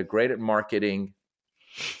country. They're great at marketing,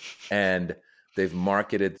 and they've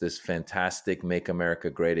marketed this fantastic Make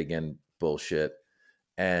America Great Again bullshit.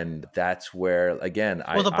 And that's where, again,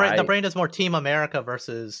 the brand is more Team America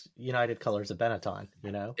versus United Colors of Benetton,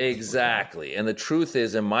 Exactly. And the truth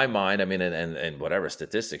is, in my mind, I mean, and whatever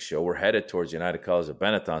statistics show, we're headed towards United Colors of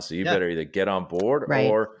Benetton. So you better either get on board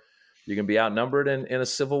or you're going to be outnumbered in a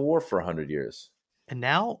civil war for 100 years. And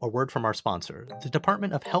now a word from our sponsor, the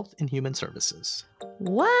Department of Health and Human Services.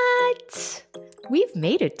 What? We've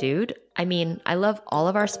made it, dude. I mean, I love all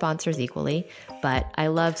of our sponsors equally, but I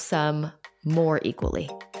love some more equally.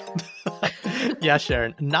 Yeah,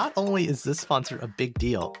 Sharon, not only is this sponsor a big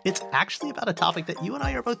deal, it's actually about a topic that you and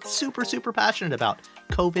I are both super, super passionate about,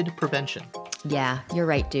 COVID prevention. Yeah, you're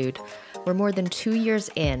right, dude. We're more than 2 years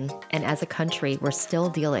in, and as a country, we're still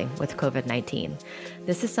dealing with COVID-19.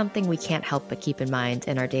 This is something we can't help but keep in mind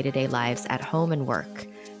in our day-to-day lives at home and work,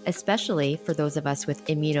 especially for those of us with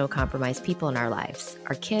immunocompromised people in our lives,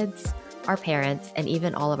 our kids, our parents, and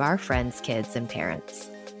even all of our friends' kids and parents.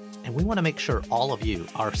 And we want to make sure all of you,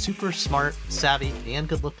 our super smart, savvy, and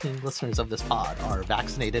good-looking listeners of this pod, are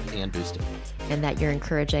vaccinated and boosted. And that you're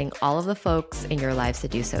encouraging all of the folks in your lives to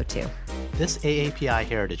do so too. This AAPI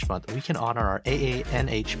Heritage Month, we can honor our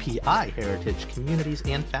AANHPI heritage communities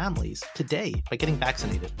and families today by getting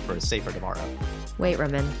vaccinated for a safer tomorrow. Wait,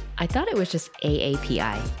 Raman, I thought it was just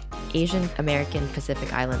AAPI, Asian American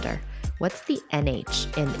Pacific Islander. What's the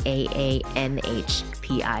NH in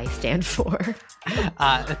AANHPI stand for?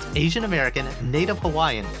 It's Asian American, Native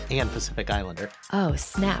Hawaiian, and Pacific Islander. Oh,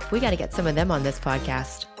 snap. We got to get some of them on this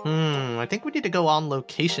podcast. I think we need to go on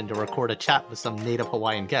location to record a chat with some Native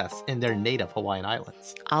Hawaiian guests in their native Hawaiian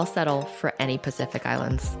islands. I'll settle for any Pacific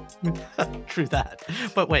Islands. True that.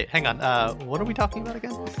 But wait, hang on. What are we talking about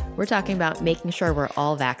again? We're talking about making sure we're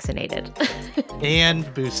all vaccinated.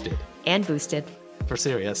 And boosted. And boosted. For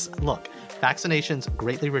serious. Look, vaccinations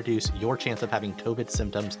greatly reduce your chance of having COVID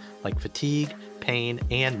symptoms like fatigue, pain,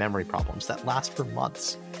 and memory problems that last for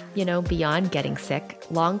months. You know, beyond getting sick,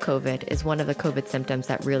 long COVID is one of the COVID symptoms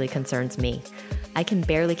that really concerns me. I can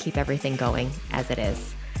barely keep everything going as it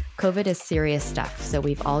is. COVID is serious stuff, so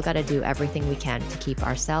we've all got to do everything we can to keep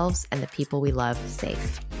ourselves and the people we love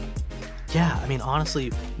safe. Yeah, I mean, honestly,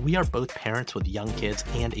 we are both parents with young kids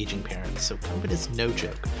and aging parents, so COVID is no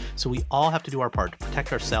joke. So we all have to do our part to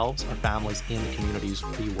protect ourselves, our families, and the communities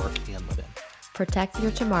we work and live in. Protect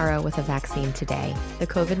your tomorrow with a vaccine today. The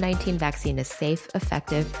COVID-19 vaccine is safe,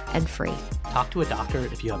 effective, and free. Talk to a doctor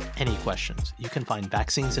if you have any questions. You can find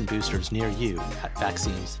vaccines and boosters near you at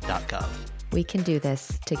vaccines.gov. We can do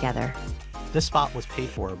this together. This spot was paid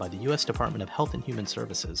for by the U.S. Department of Health and Human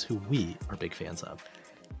Services, who we are big fans of.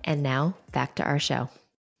 And now, back to our show.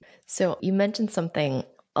 So you mentioned something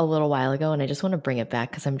a little while ago, and I just want to bring it back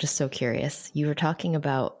because I'm just so curious. You were talking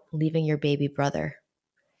about leaving your baby brother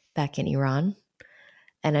back in Iran.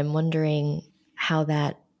 And I'm wondering how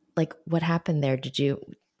that, like, what happened there?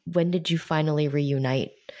 When did you finally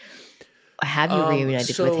reunite? Have you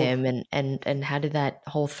reunited with him? And how did that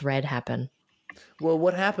whole thread happen? Well,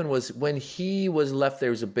 what happened was when he was left, there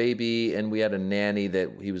was a baby, and we had a nanny that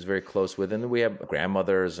he was very close with, and then we have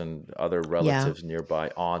grandmothers and other relatives nearby,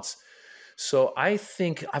 aunts. So I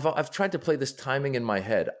think I've tried to play this timing in my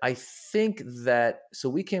head. I think that so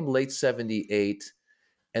we came late 78,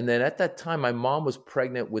 and then at that time, my mom was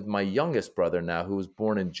pregnant with my youngest brother now, who was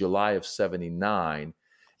born in July of 79.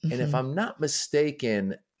 And if I'm not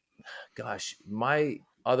mistaken, gosh, my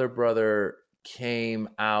other brother came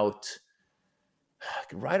out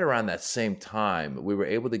right around that same time. We were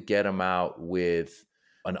able to get him out with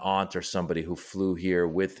an aunt or somebody who flew here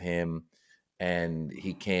with him, and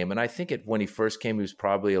he came. And I think when he first came, he was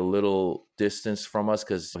probably a little distance from us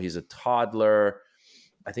because he's a toddler.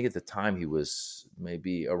 I think at the time he was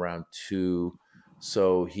maybe around 2.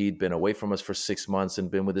 So he'd been away from us for 6 months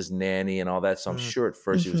and been with his nanny and all that. So I'm sure at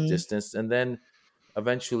first he was distanced. And then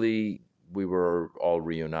eventually we were all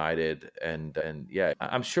reunited, and yeah,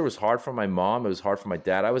 I'm sure it was hard for my mom. It was hard for my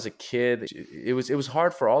dad. I was a kid. It was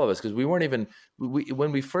hard for all of us because we weren't even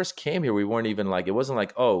when we first came here, we weren't even like, it wasn't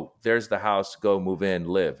like, oh, there's the house, go move in,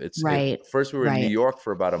 live. First we were in New York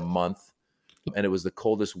for about a month, and it was the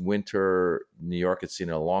coldest winter New York had seen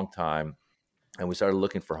in a long time, and we started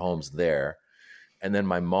looking for homes there. And then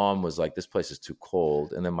my mom was like, this place is too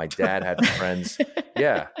cold. And then my dad had friends.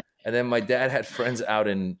 Yeah. And then my dad had friends out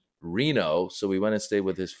in Reno. So we went and stayed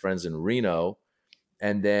with his friends in Reno.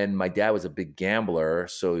 And then my dad was a big gambler.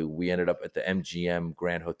 So we ended up at the MGM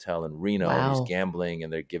Grand Hotel in Reno. Wow. He's gambling,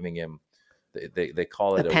 and they're giving him, they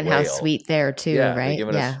call it a a penthouse whale. Suite there too, yeah, right? They're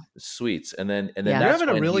giving us suites. And then Yeah. that's You're having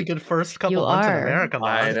when a really good first couple months in America, Maz.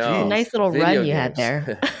 I know. A nice little Video run you had games.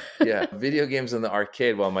 there. Yeah, video games in the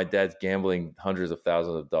arcade while my dad's gambling hundreds of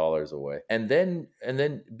thousands of dollars away. And then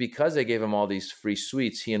because they gave him all these free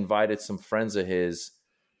suites, he invited some friends of his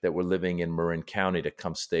that were living in Marin County to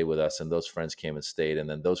come stay with us. And those friends came and stayed. And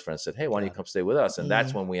then those friends said, hey, why don't you come stay with us? And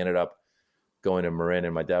that's when we ended up going to Marin.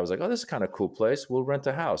 And my dad was like, oh, this is kind of cool place. We'll rent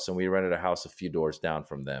a house. And we rented a house a few doors down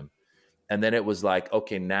from them. And then it was like,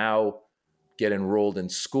 okay, now get enrolled in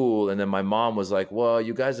school. And then my mom was like, well,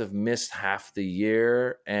 you guys have missed half the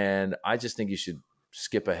year, and I just think you should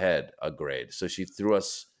skip ahead a grade. So she threw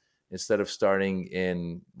us, instead of starting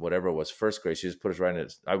in whatever it was, first grade, she just put us right in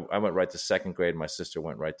it. I went right to second grade. My sister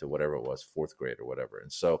went right to whatever it was, fourth grade or whatever.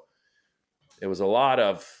 And so it was a lot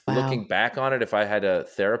of looking back on it. If I had a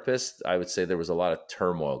therapist, I would say there was a lot of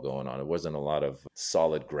turmoil going on. It wasn't a lot of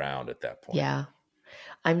solid ground at that point. Yeah.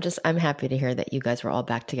 I'm happy to hear that you guys were all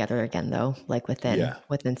back together again, though, like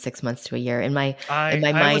within 6 months to a year. In my mind,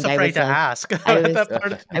 I was afraid to ask.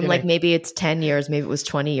 I'm like, maybe it's 10 years, maybe it was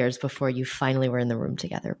 20 years before you finally were in the room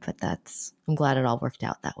together. But I'm glad it all worked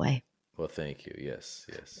out that way. Well, thank you. Yes.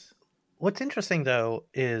 What's interesting, though,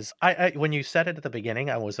 is I when you said it at the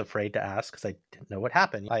beginning, I was afraid to ask because I didn't know what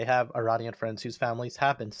happened. I have Iranian friends whose families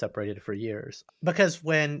have been separated for years. Because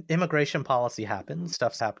when immigration policy happens,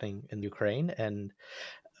 stuff's happening in Ukraine, and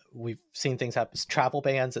we've seen things happen, travel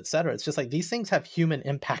bans, etc. It's just like these things have human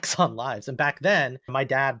impacts on lives. And back then, my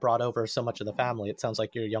dad brought over so much of the family. It sounds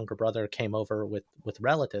like your younger brother came over with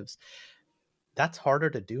relatives. That's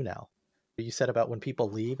harder to do now. You said about when people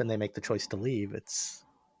leave and they make the choice to leave,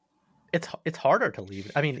 it's harder to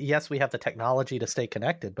leave. I mean, yes, we have the technology to stay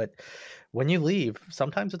connected, but when you leave,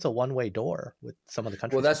 sometimes it's a one-way door with some of the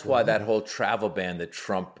countries. Well, that's why that whole travel ban that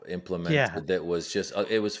Trump implemented, that was just,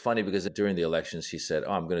 it was funny because during the elections, he said,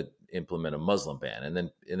 oh, I'm going to implement a Muslim ban.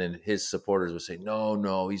 And then his supporters would say,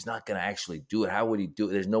 no, he's not going to actually do it. How would he do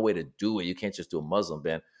it? There's no way to do it. You can't just do a Muslim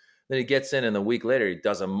ban. Then he gets in, and a week later he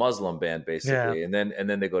does a Muslim ban, basically. Yeah. And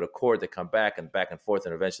then they go to court, they come back and forth,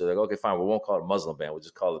 and eventually they're like, okay, fine, we won't call it Muslim ban. We'll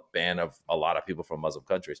just call it ban of a lot of people from Muslim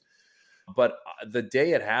countries. But the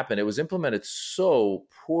day it happened, it was implemented so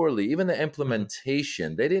poorly. Even the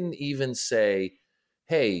implementation, they didn't even say,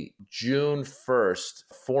 hey, June 1st,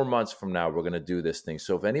 4 months from now, we're going to do this thing.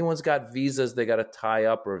 So if anyone's got visas they got to tie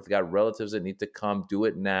up, or if they got relatives that need to come, do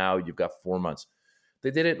it now. You've got 4 months.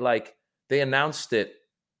 They did it like they announced it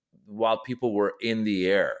while people were in the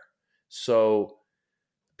air. So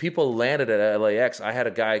people landed at LAX. I had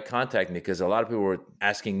a guy contact me because a lot of people were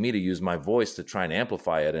asking me to use my voice to try and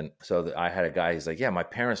amplify it. And so I had a guy, he's like, yeah, my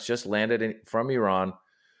parents just landed from Iran.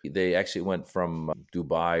 They actually went from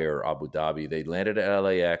Dubai or Abu Dhabi. They landed at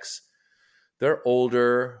LAX. They're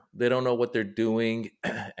older. They don't know what they're doing.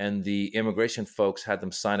 And the immigration folks had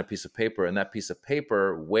them sign a piece of paper, and that piece of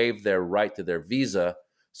paper waived their right to their visa.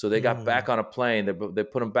 So they got back on a plane. They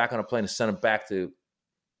put them back on a plane and sent them back to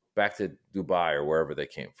back to Dubai or wherever they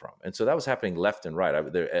came from. And so that was happening left and right.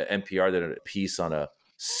 NPR did a piece on a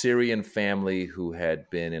Syrian family who had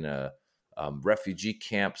been in a refugee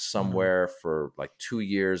camp somewhere for like 2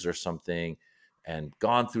 years or something and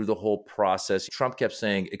gone through the whole process. Trump kept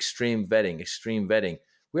saying extreme vetting, extreme vetting.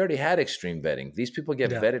 We already had extreme vetting. These people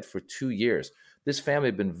get vetted for 2 years. This family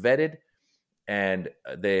had been vetted and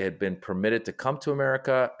they had been permitted to come to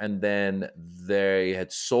America, and then they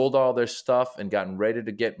had sold all their stuff and gotten ready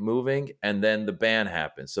to get moving, and then the ban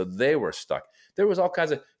happened. So they were stuck. There was all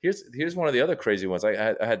kinds of, here's one of the other crazy ones.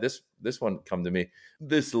 I had this one come to me.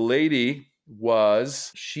 This lady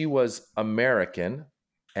she was American,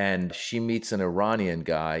 and she meets an Iranian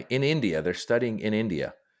guy in India. They're studying in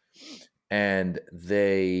India, and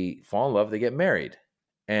they fall in love. They get married,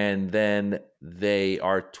 and then they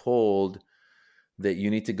are told that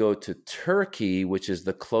you need to go to Turkey, which is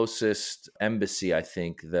the closest embassy, I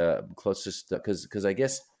think, the closest, because I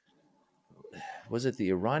guess, was it the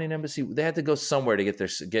Iranian embassy? They had to go somewhere to get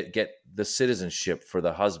the citizenship for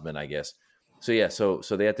the husband, I guess. So yeah, so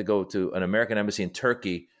they had to go to an American embassy in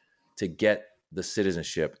Turkey to get the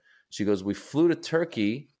citizenship. She goes, we flew to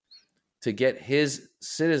Turkey to get his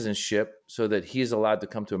citizenship so that he's allowed to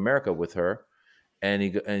come to America with her.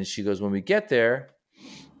 And she goes, when we get there,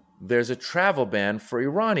 there's a travel ban for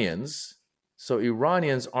Iranians. So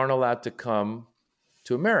Iranians aren't allowed to come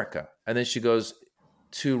to America. And then she goes,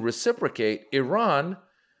 to reciprocate, Iran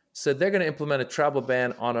said they're going to implement a travel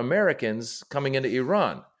ban on Americans coming into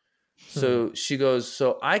Iran. So she goes,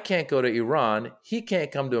 so I can't go to Iran. He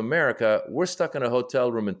can't come to America. We're stuck in a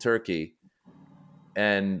hotel room in Turkey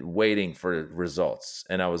and waiting for results.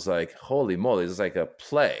 And I was like, holy moly, it's like a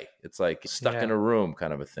play. It's like stuck in a room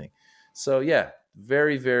kind of a thing. So yeah,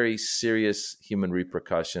 very, very serious human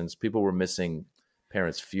repercussions. People were missing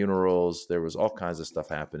parents' funerals. There was all kinds of stuff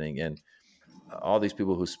happening. And all these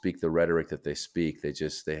people who speak the rhetoric that they speak,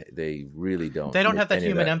 they really don't. They don't have that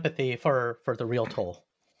human empathy for the real toll.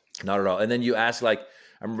 Not at all. And then you ask, like,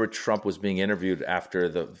 I remember Trump was being interviewed after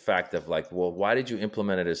the fact of like, well, why did you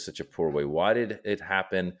implement it in such a poor way? Why did it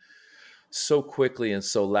happen so quickly and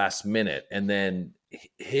so last minute? And then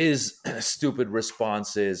his stupid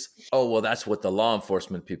response is, oh, well, that's what the law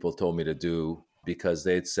enforcement people told me to do, because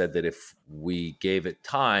they'd said that if we gave it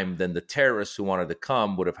time, then the terrorists who wanted to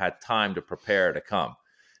come would have had time to prepare to come.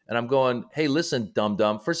 And I'm going, hey, listen,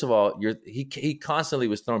 dum-dum. First of all, he constantly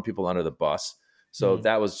was throwing people under the bus. So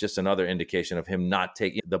that was just another indication of him not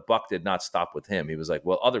taking, the buck did not stop with him. He was like,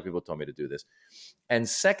 well, other people told me to do this. And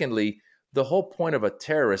secondly, the whole point of a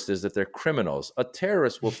terrorist is that they're criminals. A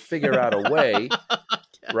terrorist will figure out a way,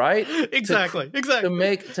 right? Exactly. To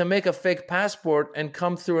make a fake passport and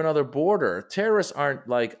come through another border. Terrorists aren't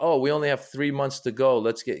like, oh, we only have 3 months to go.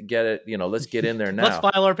 Let's get it. Let's get in there now. Let's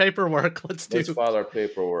file our paperwork. Let's file our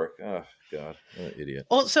paperwork. Oh God, what an idiot.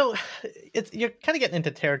 Well, so you're kind of getting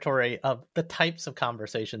into territory of the types of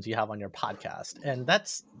conversations you have on your podcast, and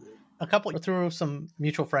that's a couple through some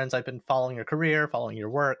mutual friends. I've been following your career, following your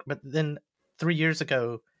work, but then 3 years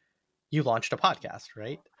ago, you launched a podcast,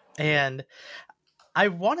 right? And I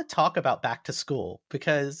want to talk about Back to School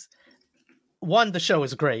because, one, the show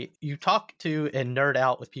is great. You talk to and nerd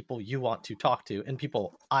out with people you want to talk to and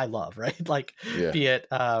people I love, right? Like, be it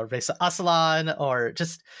Reza Aslan or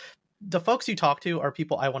just the folks you talk to are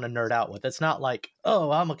people I want to nerd out with. It's not like, oh,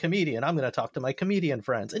 I'm a comedian, I'm going to talk to my comedian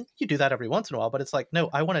friends. And you do that every once in a while, but it's like, no,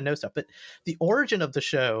 I want to know stuff. But the origin of the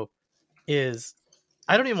show is,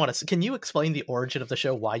 I don't even want to, can you explain the origin of the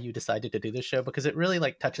show, why you decided to do this show? Because it really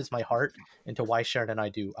like touches my heart into why Sharon and I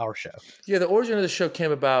do our show. Yeah, the origin of the show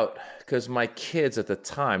came about because my kids at the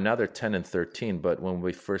time, now they're 10 and 13, but when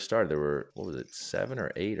we first started, there were, 7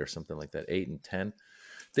 or 8 or something like that, 8 and 10.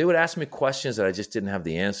 They would ask me questions that I just didn't have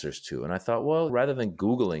the answers to. And I thought, well, rather than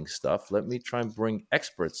Googling stuff, let me try and bring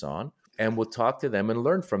experts on and we'll talk to them and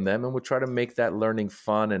learn from them. And we'll try to make that learning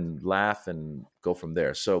fun and laugh and go from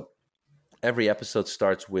there. So every episode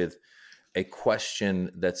starts with a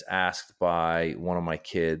question that's asked by one of my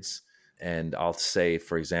kids. And I'll say,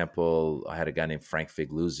 for example, I had a guy named Frank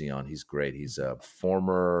Figluzzi on. He's great. He's a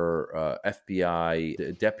former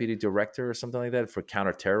FBI deputy director or something like that for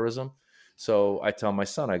counterterrorism. So I tell my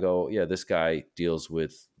son, I go, yeah, this guy deals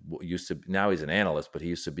with now he's an analyst, but he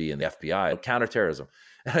used to be in the FBI, counterterrorism.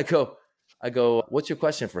 And I go, what's your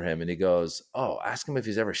question for him? And he goes, oh, ask him if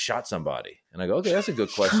he's ever shot somebody. And I go, okay, that's a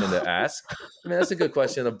good question to ask. I mean, that's a good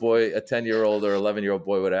question a 10-year-old or 11-year-old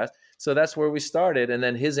boy would ask. So that's where we started. And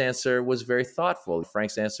then his answer was very thoughtful.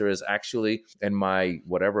 Frank's answer is actually, in my,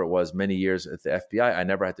 whatever it was, many years at the FBI, I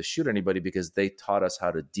never had to shoot anybody because they taught us how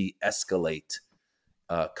to de-escalate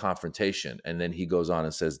confrontation. And then he goes on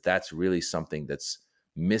and says, that's really something that's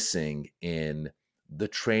missing in the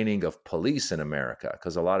training of police in America,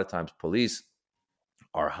 because a lot of times police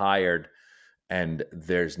are hired and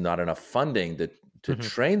there's not enough funding to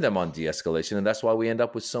train them on de-escalation. And that's why we end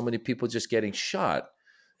up with so many people just getting shot.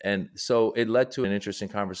 And so it led to an interesting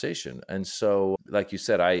conversation. And so, like you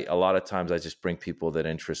said, a lot of times I just bring people that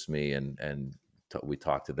interest me and we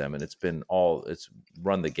talk to them. And it's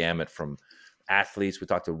run the gamut from athletes. We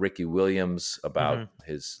talked to Ricky Williams about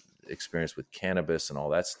his experience with cannabis and all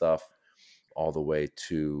that stuff, all the way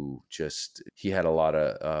to just, he had a lot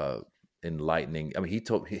of enlightening. I mean, he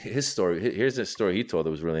told his story. Here's a story he told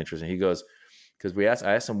that was really interesting. He goes, because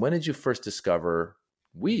I asked him, when did you first discover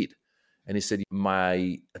weed? And he said,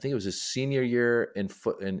 I think it was his senior year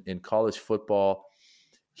in college football.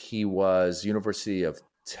 He was University of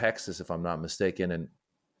Texas, if I'm not mistaken. And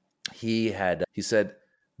he said,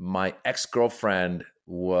 my ex-girlfriend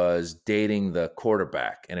was dating the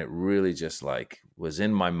quarterback, and it really just like was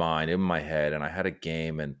in my mind, in my head. And I had a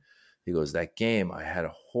game, and he goes, that game, I had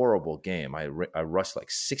a horrible game. I rushed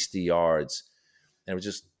like 60 yards, and it was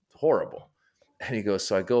just horrible. And he goes,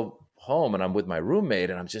 so I go home and I'm with my roommate,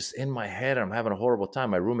 and I'm just in my head, and I'm having a horrible time.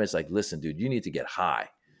 My roommate's like, listen, dude, you need to get high.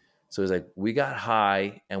 So he's like, we got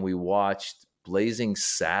high and we watched Blazing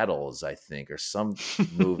Saddles, I think, or some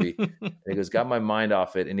movie. And he goes, got my mind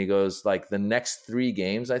off it. And he goes, like, the next 3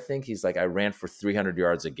 games, I think, he's like, I ran for 300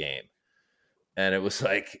 yards a game. And it was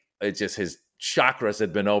like, it just, his chakras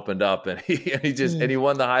had been opened up, and he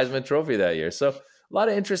won the Heisman Trophy that year. So a lot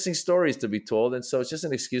of interesting stories to be told. And so it's just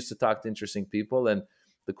an excuse to talk to interesting people. And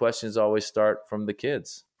the questions always start from the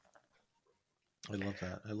kids. I love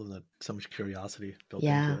that. I love that. So much curiosity built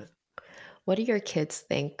into it. What do your kids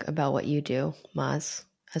think about what you do, Maz,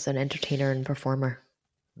 as an entertainer and performer?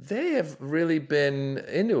 They have really been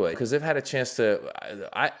into it because they've had a chance to.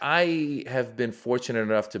 I have been fortunate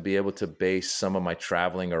enough to be able to base some of my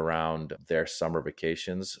traveling around their summer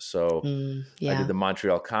vacations. So I did the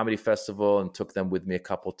Montreal Comedy Festival and took them with me a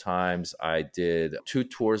couple times. I did 2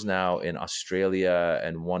 tours now in Australia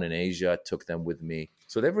and 1 in Asia, took them with me.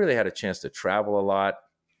 So they've really had a chance to travel a lot.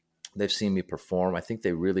 They've seen me perform. I think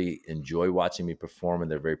they really enjoy watching me perform, and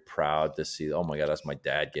they're very proud to see, oh my God, that's my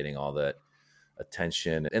dad getting all that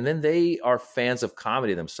attention. And then they are fans of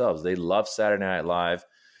comedy themselves. They love Saturday Night Live.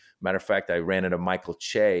 Matter of fact, I ran into Michael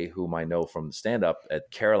Che, whom I know from the stand-up at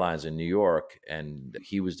Caroline's in New York, and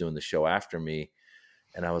he was doing the show after me.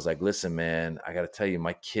 And I was like, listen, man, I got to tell you,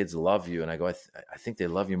 my kids love you. And I go, I think they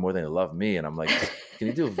love you more than they love me. And I'm like, can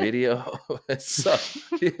you do a video? So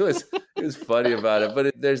it was funny about it.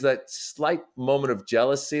 But there's that slight moment of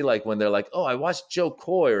jealousy, like when they're like, oh, I watched Joe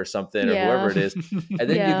Coy or something, or whoever it is. And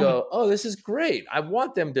then you go, oh, this is great. I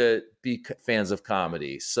want them to be fans of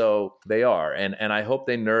comedy. So they are. And I hope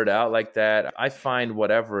they nerd out like that. I find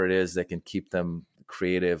whatever it is that can keep them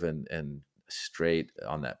creative and straight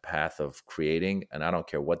on that path of creating. And I don't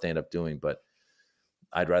care what they end up doing, but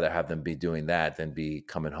I'd rather have them be doing that than be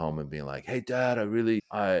coming home and being like, hey, Dad,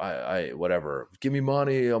 I whatever, give me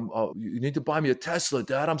money. You need to buy me a Tesla,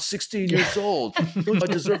 Dad. I'm 16 years old. Don't I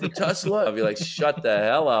deserve a Tesla? I'll be like, shut the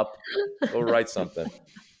hell up. Go write something.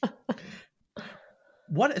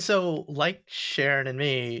 So like Sharon and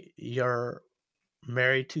me, you're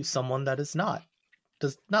married to someone that does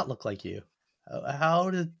not look like you.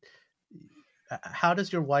 How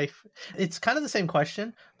does your wife, it's kind of the same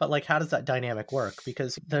question, but like, how does that dynamic work?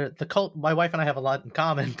 Because my wife and I have a lot in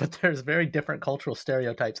common, but there's very different cultural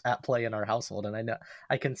stereotypes at play in our household. And I know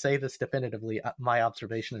I can say this definitively. My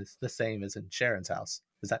observation is the same as in Sharon's house.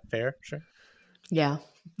 Is that fair? Sure. Yeah,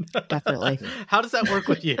 definitely. How does that work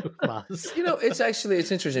with you, Maz?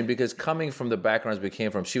 It's interesting because coming from the backgrounds we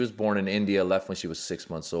came from, she was born in India, left when she was 6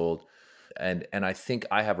 months old. And I think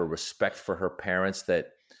I have a respect for her parents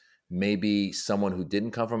that maybe someone who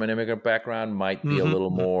didn't come from an immigrant background might be a little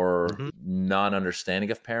more non-understanding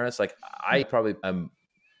of parents. Like I probably am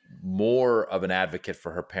more of an advocate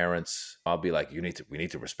for her parents. I'll be like, we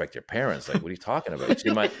need to respect your parents. Like, what are you talking about?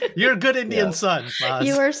 You're a good Indian son, Maz.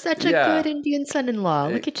 You are such a good Indian son-in-law.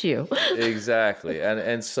 Look at you. Exactly.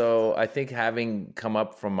 And so I think having come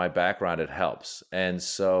up from my background, it helps. And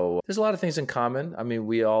so there's a lot of things in common. I mean,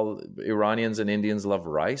 Iranians and Indians love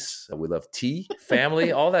rice. We love tea,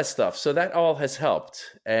 family, all that stuff. So that all has helped.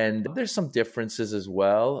 And there's some differences as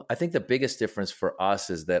well. I think the biggest difference for us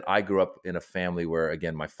is that I grew up in a family where,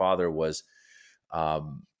 again, my father was,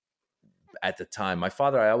 at the time, my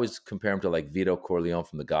father, I always compare him to like Vito Corleone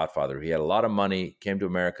from The Godfather. He had a lot of money, came to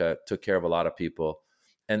America, took care of a lot of people.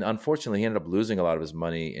 And unfortunately, he ended up losing a lot of his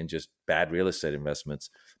money in just bad real estate investments.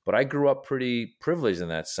 But I grew up pretty privileged in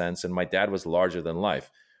that sense. And my dad was larger than life.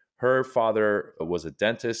 Her father was a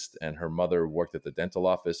dentist and her mother worked at the dental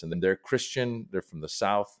office. And then they're Christian. They're from the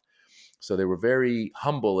South. So they were very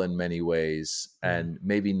humble in many ways and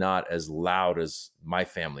maybe not as loud as my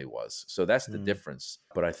family was. So that's the difference.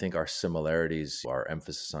 But I think our similarities, our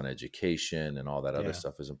emphasis on education and all that other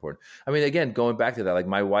stuff is important. I mean, again, going back to that, like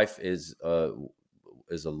my wife is a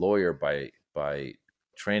lawyer by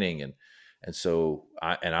training, and so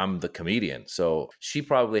I'm the comedian. So she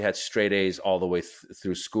probably had straight A's all the way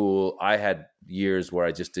through school. I had years where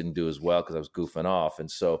I just didn't do as well because I was goofing off.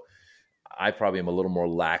 And so I probably am a little more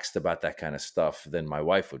laxed about that kind of stuff than my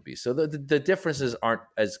wife would be. So the differences aren't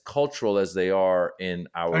as cultural as they are in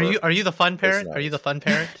our. Are you the fun parent? Are you the fun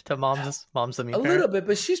parent to mom's the mean a parent? Little bit,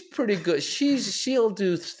 but she's pretty good. She'll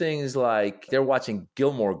do things like they're watching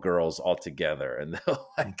Gilmore Girls all together, and they'll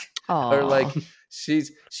or like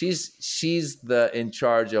she's the in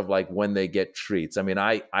charge of like when they get treats. I mean,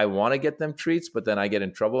 I want to get them treats, but then I get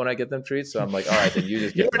in trouble when I get them treats. So I'm like, all right, then you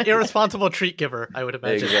just get. You're an irresponsible treat giver, I would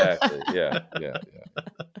imagine. Exactly. Yeah.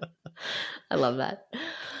 I love that.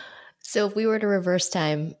 So if we were to reverse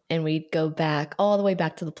time and we'd go back all the way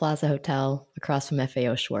back to the Plaza Hotel across from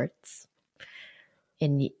FAO Schwartz,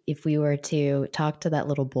 and if we were to talk to that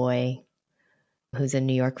little boy who's in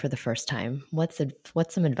New York for the first time, what's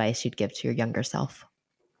some advice you'd give to your younger self?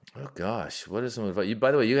 Oh gosh, what is some advice?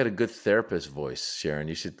 By the way, you got a good therapist voice, Sharon.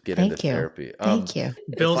 You should get into therapy. Thank you.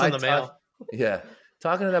 Bills in the mail. Yeah.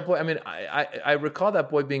 Talking to that boy, I mean, I recall that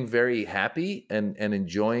boy being very happy and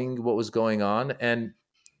enjoying what was going on. And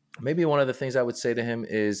maybe one of the things I would say to him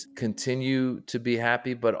is continue to be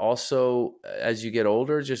happy, but also as you get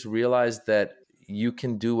older, just realize that you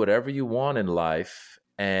can do whatever you want in life.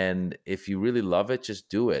 And if you really love it, just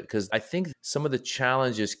do it. Because I think some of the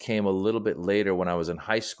challenges came a little bit later when I was in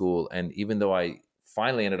high school. And even though I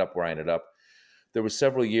finally ended up where I ended up, there were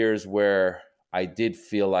several years where I did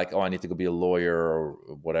feel like, I need to go be a lawyer or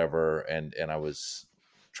whatever. And I was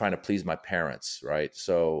trying to please my parents, right?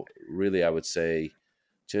 So really, I would say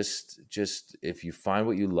just if you find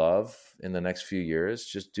what you love in the next few years,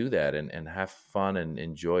 just do that and have fun and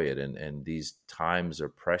enjoy it. And these times are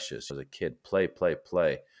precious. As a kid, play,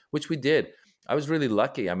 which we did. I was really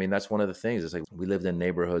lucky. I mean, that's one of the things. It's like we lived in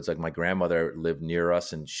neighborhoods. Like my grandmother lived near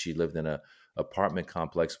us and she lived in a apartment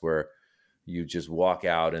complex where you just walk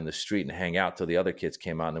out in the street and hang out till the other kids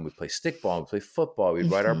came out. And then we'd play stickball, we'd play football, we'd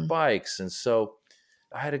ride our bikes. And so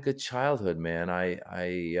I had a good childhood, man. I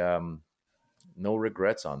no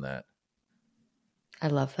regrets on that. I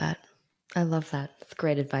love that. It's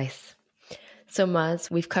great advice. So Maz,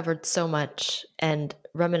 we've covered so much, and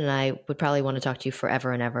Raman and I would probably want to talk to you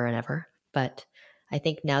forever and ever and ever. But I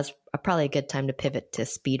think now's probably a good time to pivot to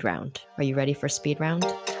speed round. Are you ready for speed round?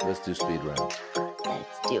 Let's do speed round.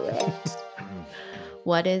 Let's do it.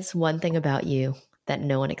 What is one thing about you that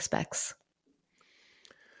no one expects?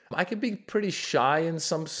 I can be pretty shy in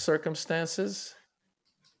some circumstances,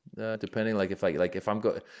 depending. If I'm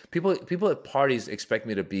people at parties expect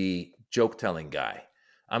me to be joke telling guy.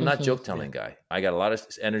 I'm not joke telling guy. I got a lot of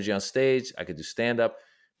energy on stage. I could do stand up,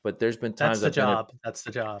 but there's been times That's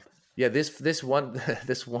the job. Yeah, this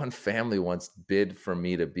one family once bid for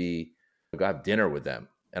me to go have dinner with them.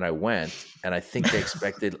 And I went, and I think they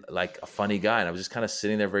expected like a funny guy. And I was just kind of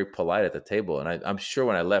sitting there very polite at the table. And I'm sure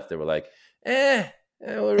when I left, they were like, it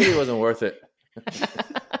really wasn't worth it.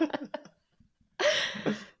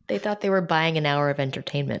 They thought they were buying an hour of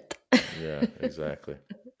entertainment. Yeah, exactly.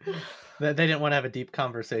 They didn't want to have a deep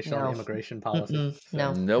conversation on immigration policy.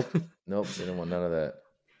 No. Nope. They didn't want none of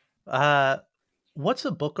that. What's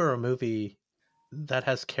a book or a movie that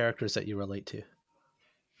has characters that you relate to?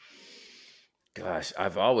 Gosh,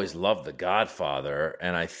 I've always loved The Godfather,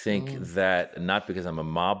 and I think that not because I'm a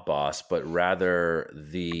mob boss, but rather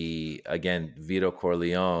Vito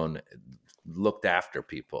Corleone looked after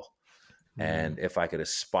people. And if I could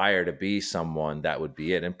aspire to be someone, that would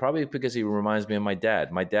be it. And probably because he reminds me of my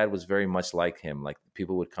dad. My dad was very much like him. Like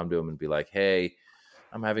people would come to him and be like, hey,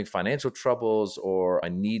 I'm having financial troubles, or I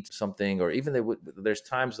need something, or even there's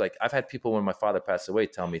times like I've had people when my father passed away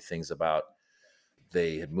tell me things about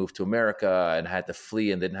they had moved to America and had to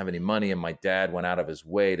flee and didn't have any money. And my dad went out of his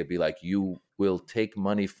way to be like, you will take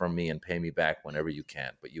money from me and pay me back whenever you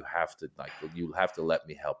can, but you have to let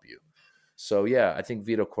me help you. So yeah, I think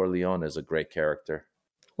Vito Corleone is a great character.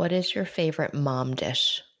 What is your favorite mom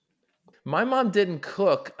dish? My mom didn't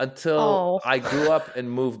cook until I grew up and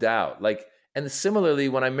moved out. And similarly,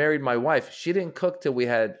 when I married my wife, she didn't cook till we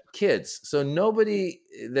had kids. So nobody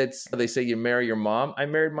they say you marry your mom. I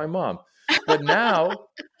married my mom. But now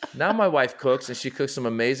my wife cooks, and she cooks some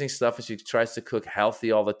amazing stuff, and she tries to cook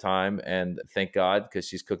healthy all the time. And thank God, because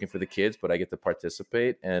she's cooking for the kids, but I get to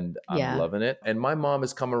participate, and I'm loving it. And my mom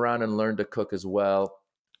has come around and learned to cook as well.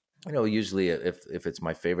 Usually if it's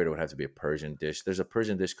my favorite, it would have to be a Persian dish. There's a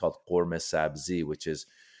Persian dish called korme sabzi, which is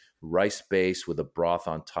rice base with a broth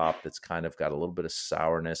on top that's kind of got a little bit of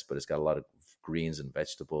sourness, but it's got a lot of greens and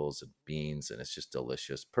vegetables and beans, and it's just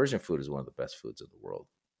delicious. Persian food is one of the best foods in the world.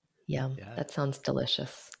 Yeah, that sounds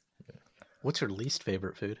delicious. What's your least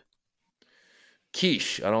favorite food?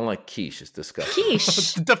 Quiche. I don't like quiche. It's disgusting.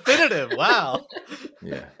 Quiche. Definitive. Wow.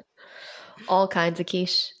 Yeah. All kinds of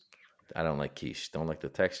quiche. I don't like quiche. Don't like the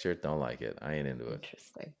texture. Don't like it. I ain't into it.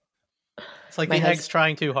 Interesting. It's like the egg's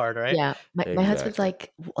trying too hard, right? Yeah. My husband's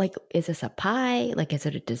like, is this a pie? Like, is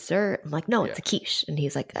it a dessert? I'm like, no, it's a quiche. And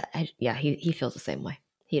he's like, he feels the same way.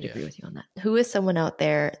 He'd agree with you on that. Who is someone out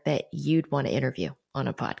there that you'd want to interview on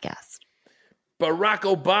a podcast? Barack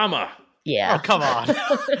Obama. Yeah. Oh, come on.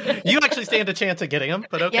 You actually stand a chance at getting him,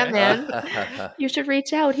 but okay. Yeah, man. You should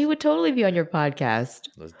reach out. He would totally be on your podcast.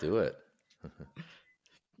 Let's do it.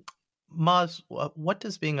 Maz, what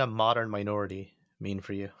does being a modern minority mean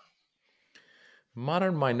for you?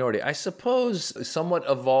 Modern minority, I suppose, somewhat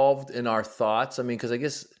evolved in our thoughts. I mean, because I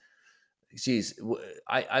guess,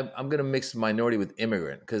 I'm going to mix minority with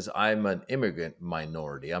immigrant, because I'm an immigrant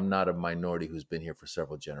minority. I'm not a minority who's been here for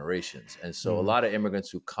several generations. And so a lot of immigrants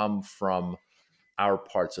who come from our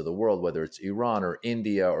parts of the world, whether it's Iran or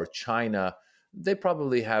India or China, they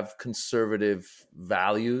probably have conservative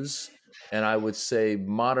values. And I would say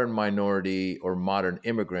modern minority or modern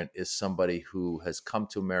immigrant is somebody who has come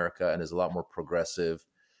to America and is a lot more progressive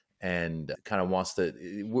and kind of wants to.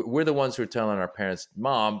 We're the ones who are telling our parents,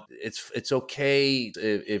 Mom, it's okay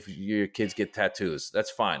if your kids get tattoos.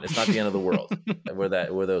 That's fine. It's not the end of the world. We're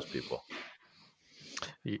those people.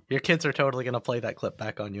 Your kids are totally going to play that clip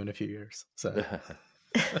back on you in a few years. So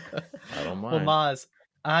I don't mind. Well, Maz,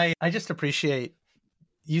 I just appreciate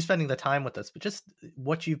you spending the time with us, but just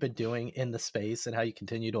what you've been doing in the space and how you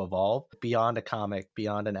continue to evolve beyond a comic,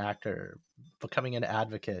 beyond an actor, becoming an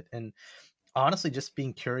advocate, and honestly just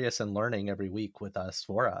being curious and learning every week with us,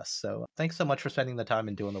 for us. So thanks so much for spending the time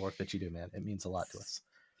and doing the work that you do, man. It means a lot to us.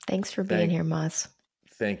 Thanks for being here, Maz.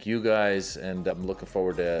 Thank you guys, and I'm looking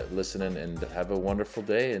forward to listening, and have a wonderful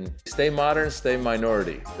day, and stay modern, stay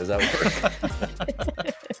minority. Does that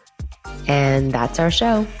work? And that's our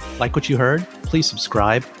show. Like what you heard? Please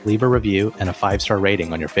subscribe, leave a review, and a 5-star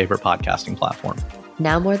rating on your favorite podcasting platform.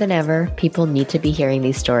 Now more than ever, people need to be hearing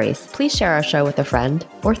these stories. Please share our show with a friend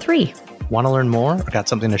or 3. Want to learn more or got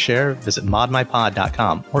something to share? Visit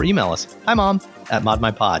modmypod.com or email us,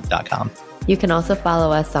 himom@modmypod.com. You can also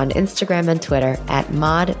follow us on Instagram and Twitter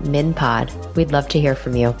 @modminpod. We'd love to hear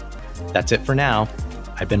from you. That's it for now.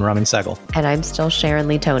 I've been Raman Segal. And I'm still Sharon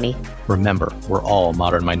Lee Tony. Remember, we're all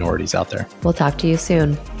modern minorities out there. We'll talk to you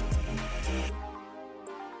soon.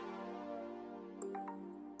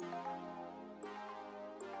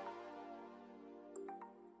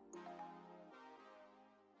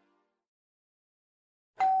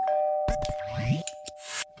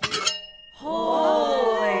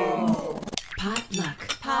 Holy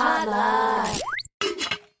potluck.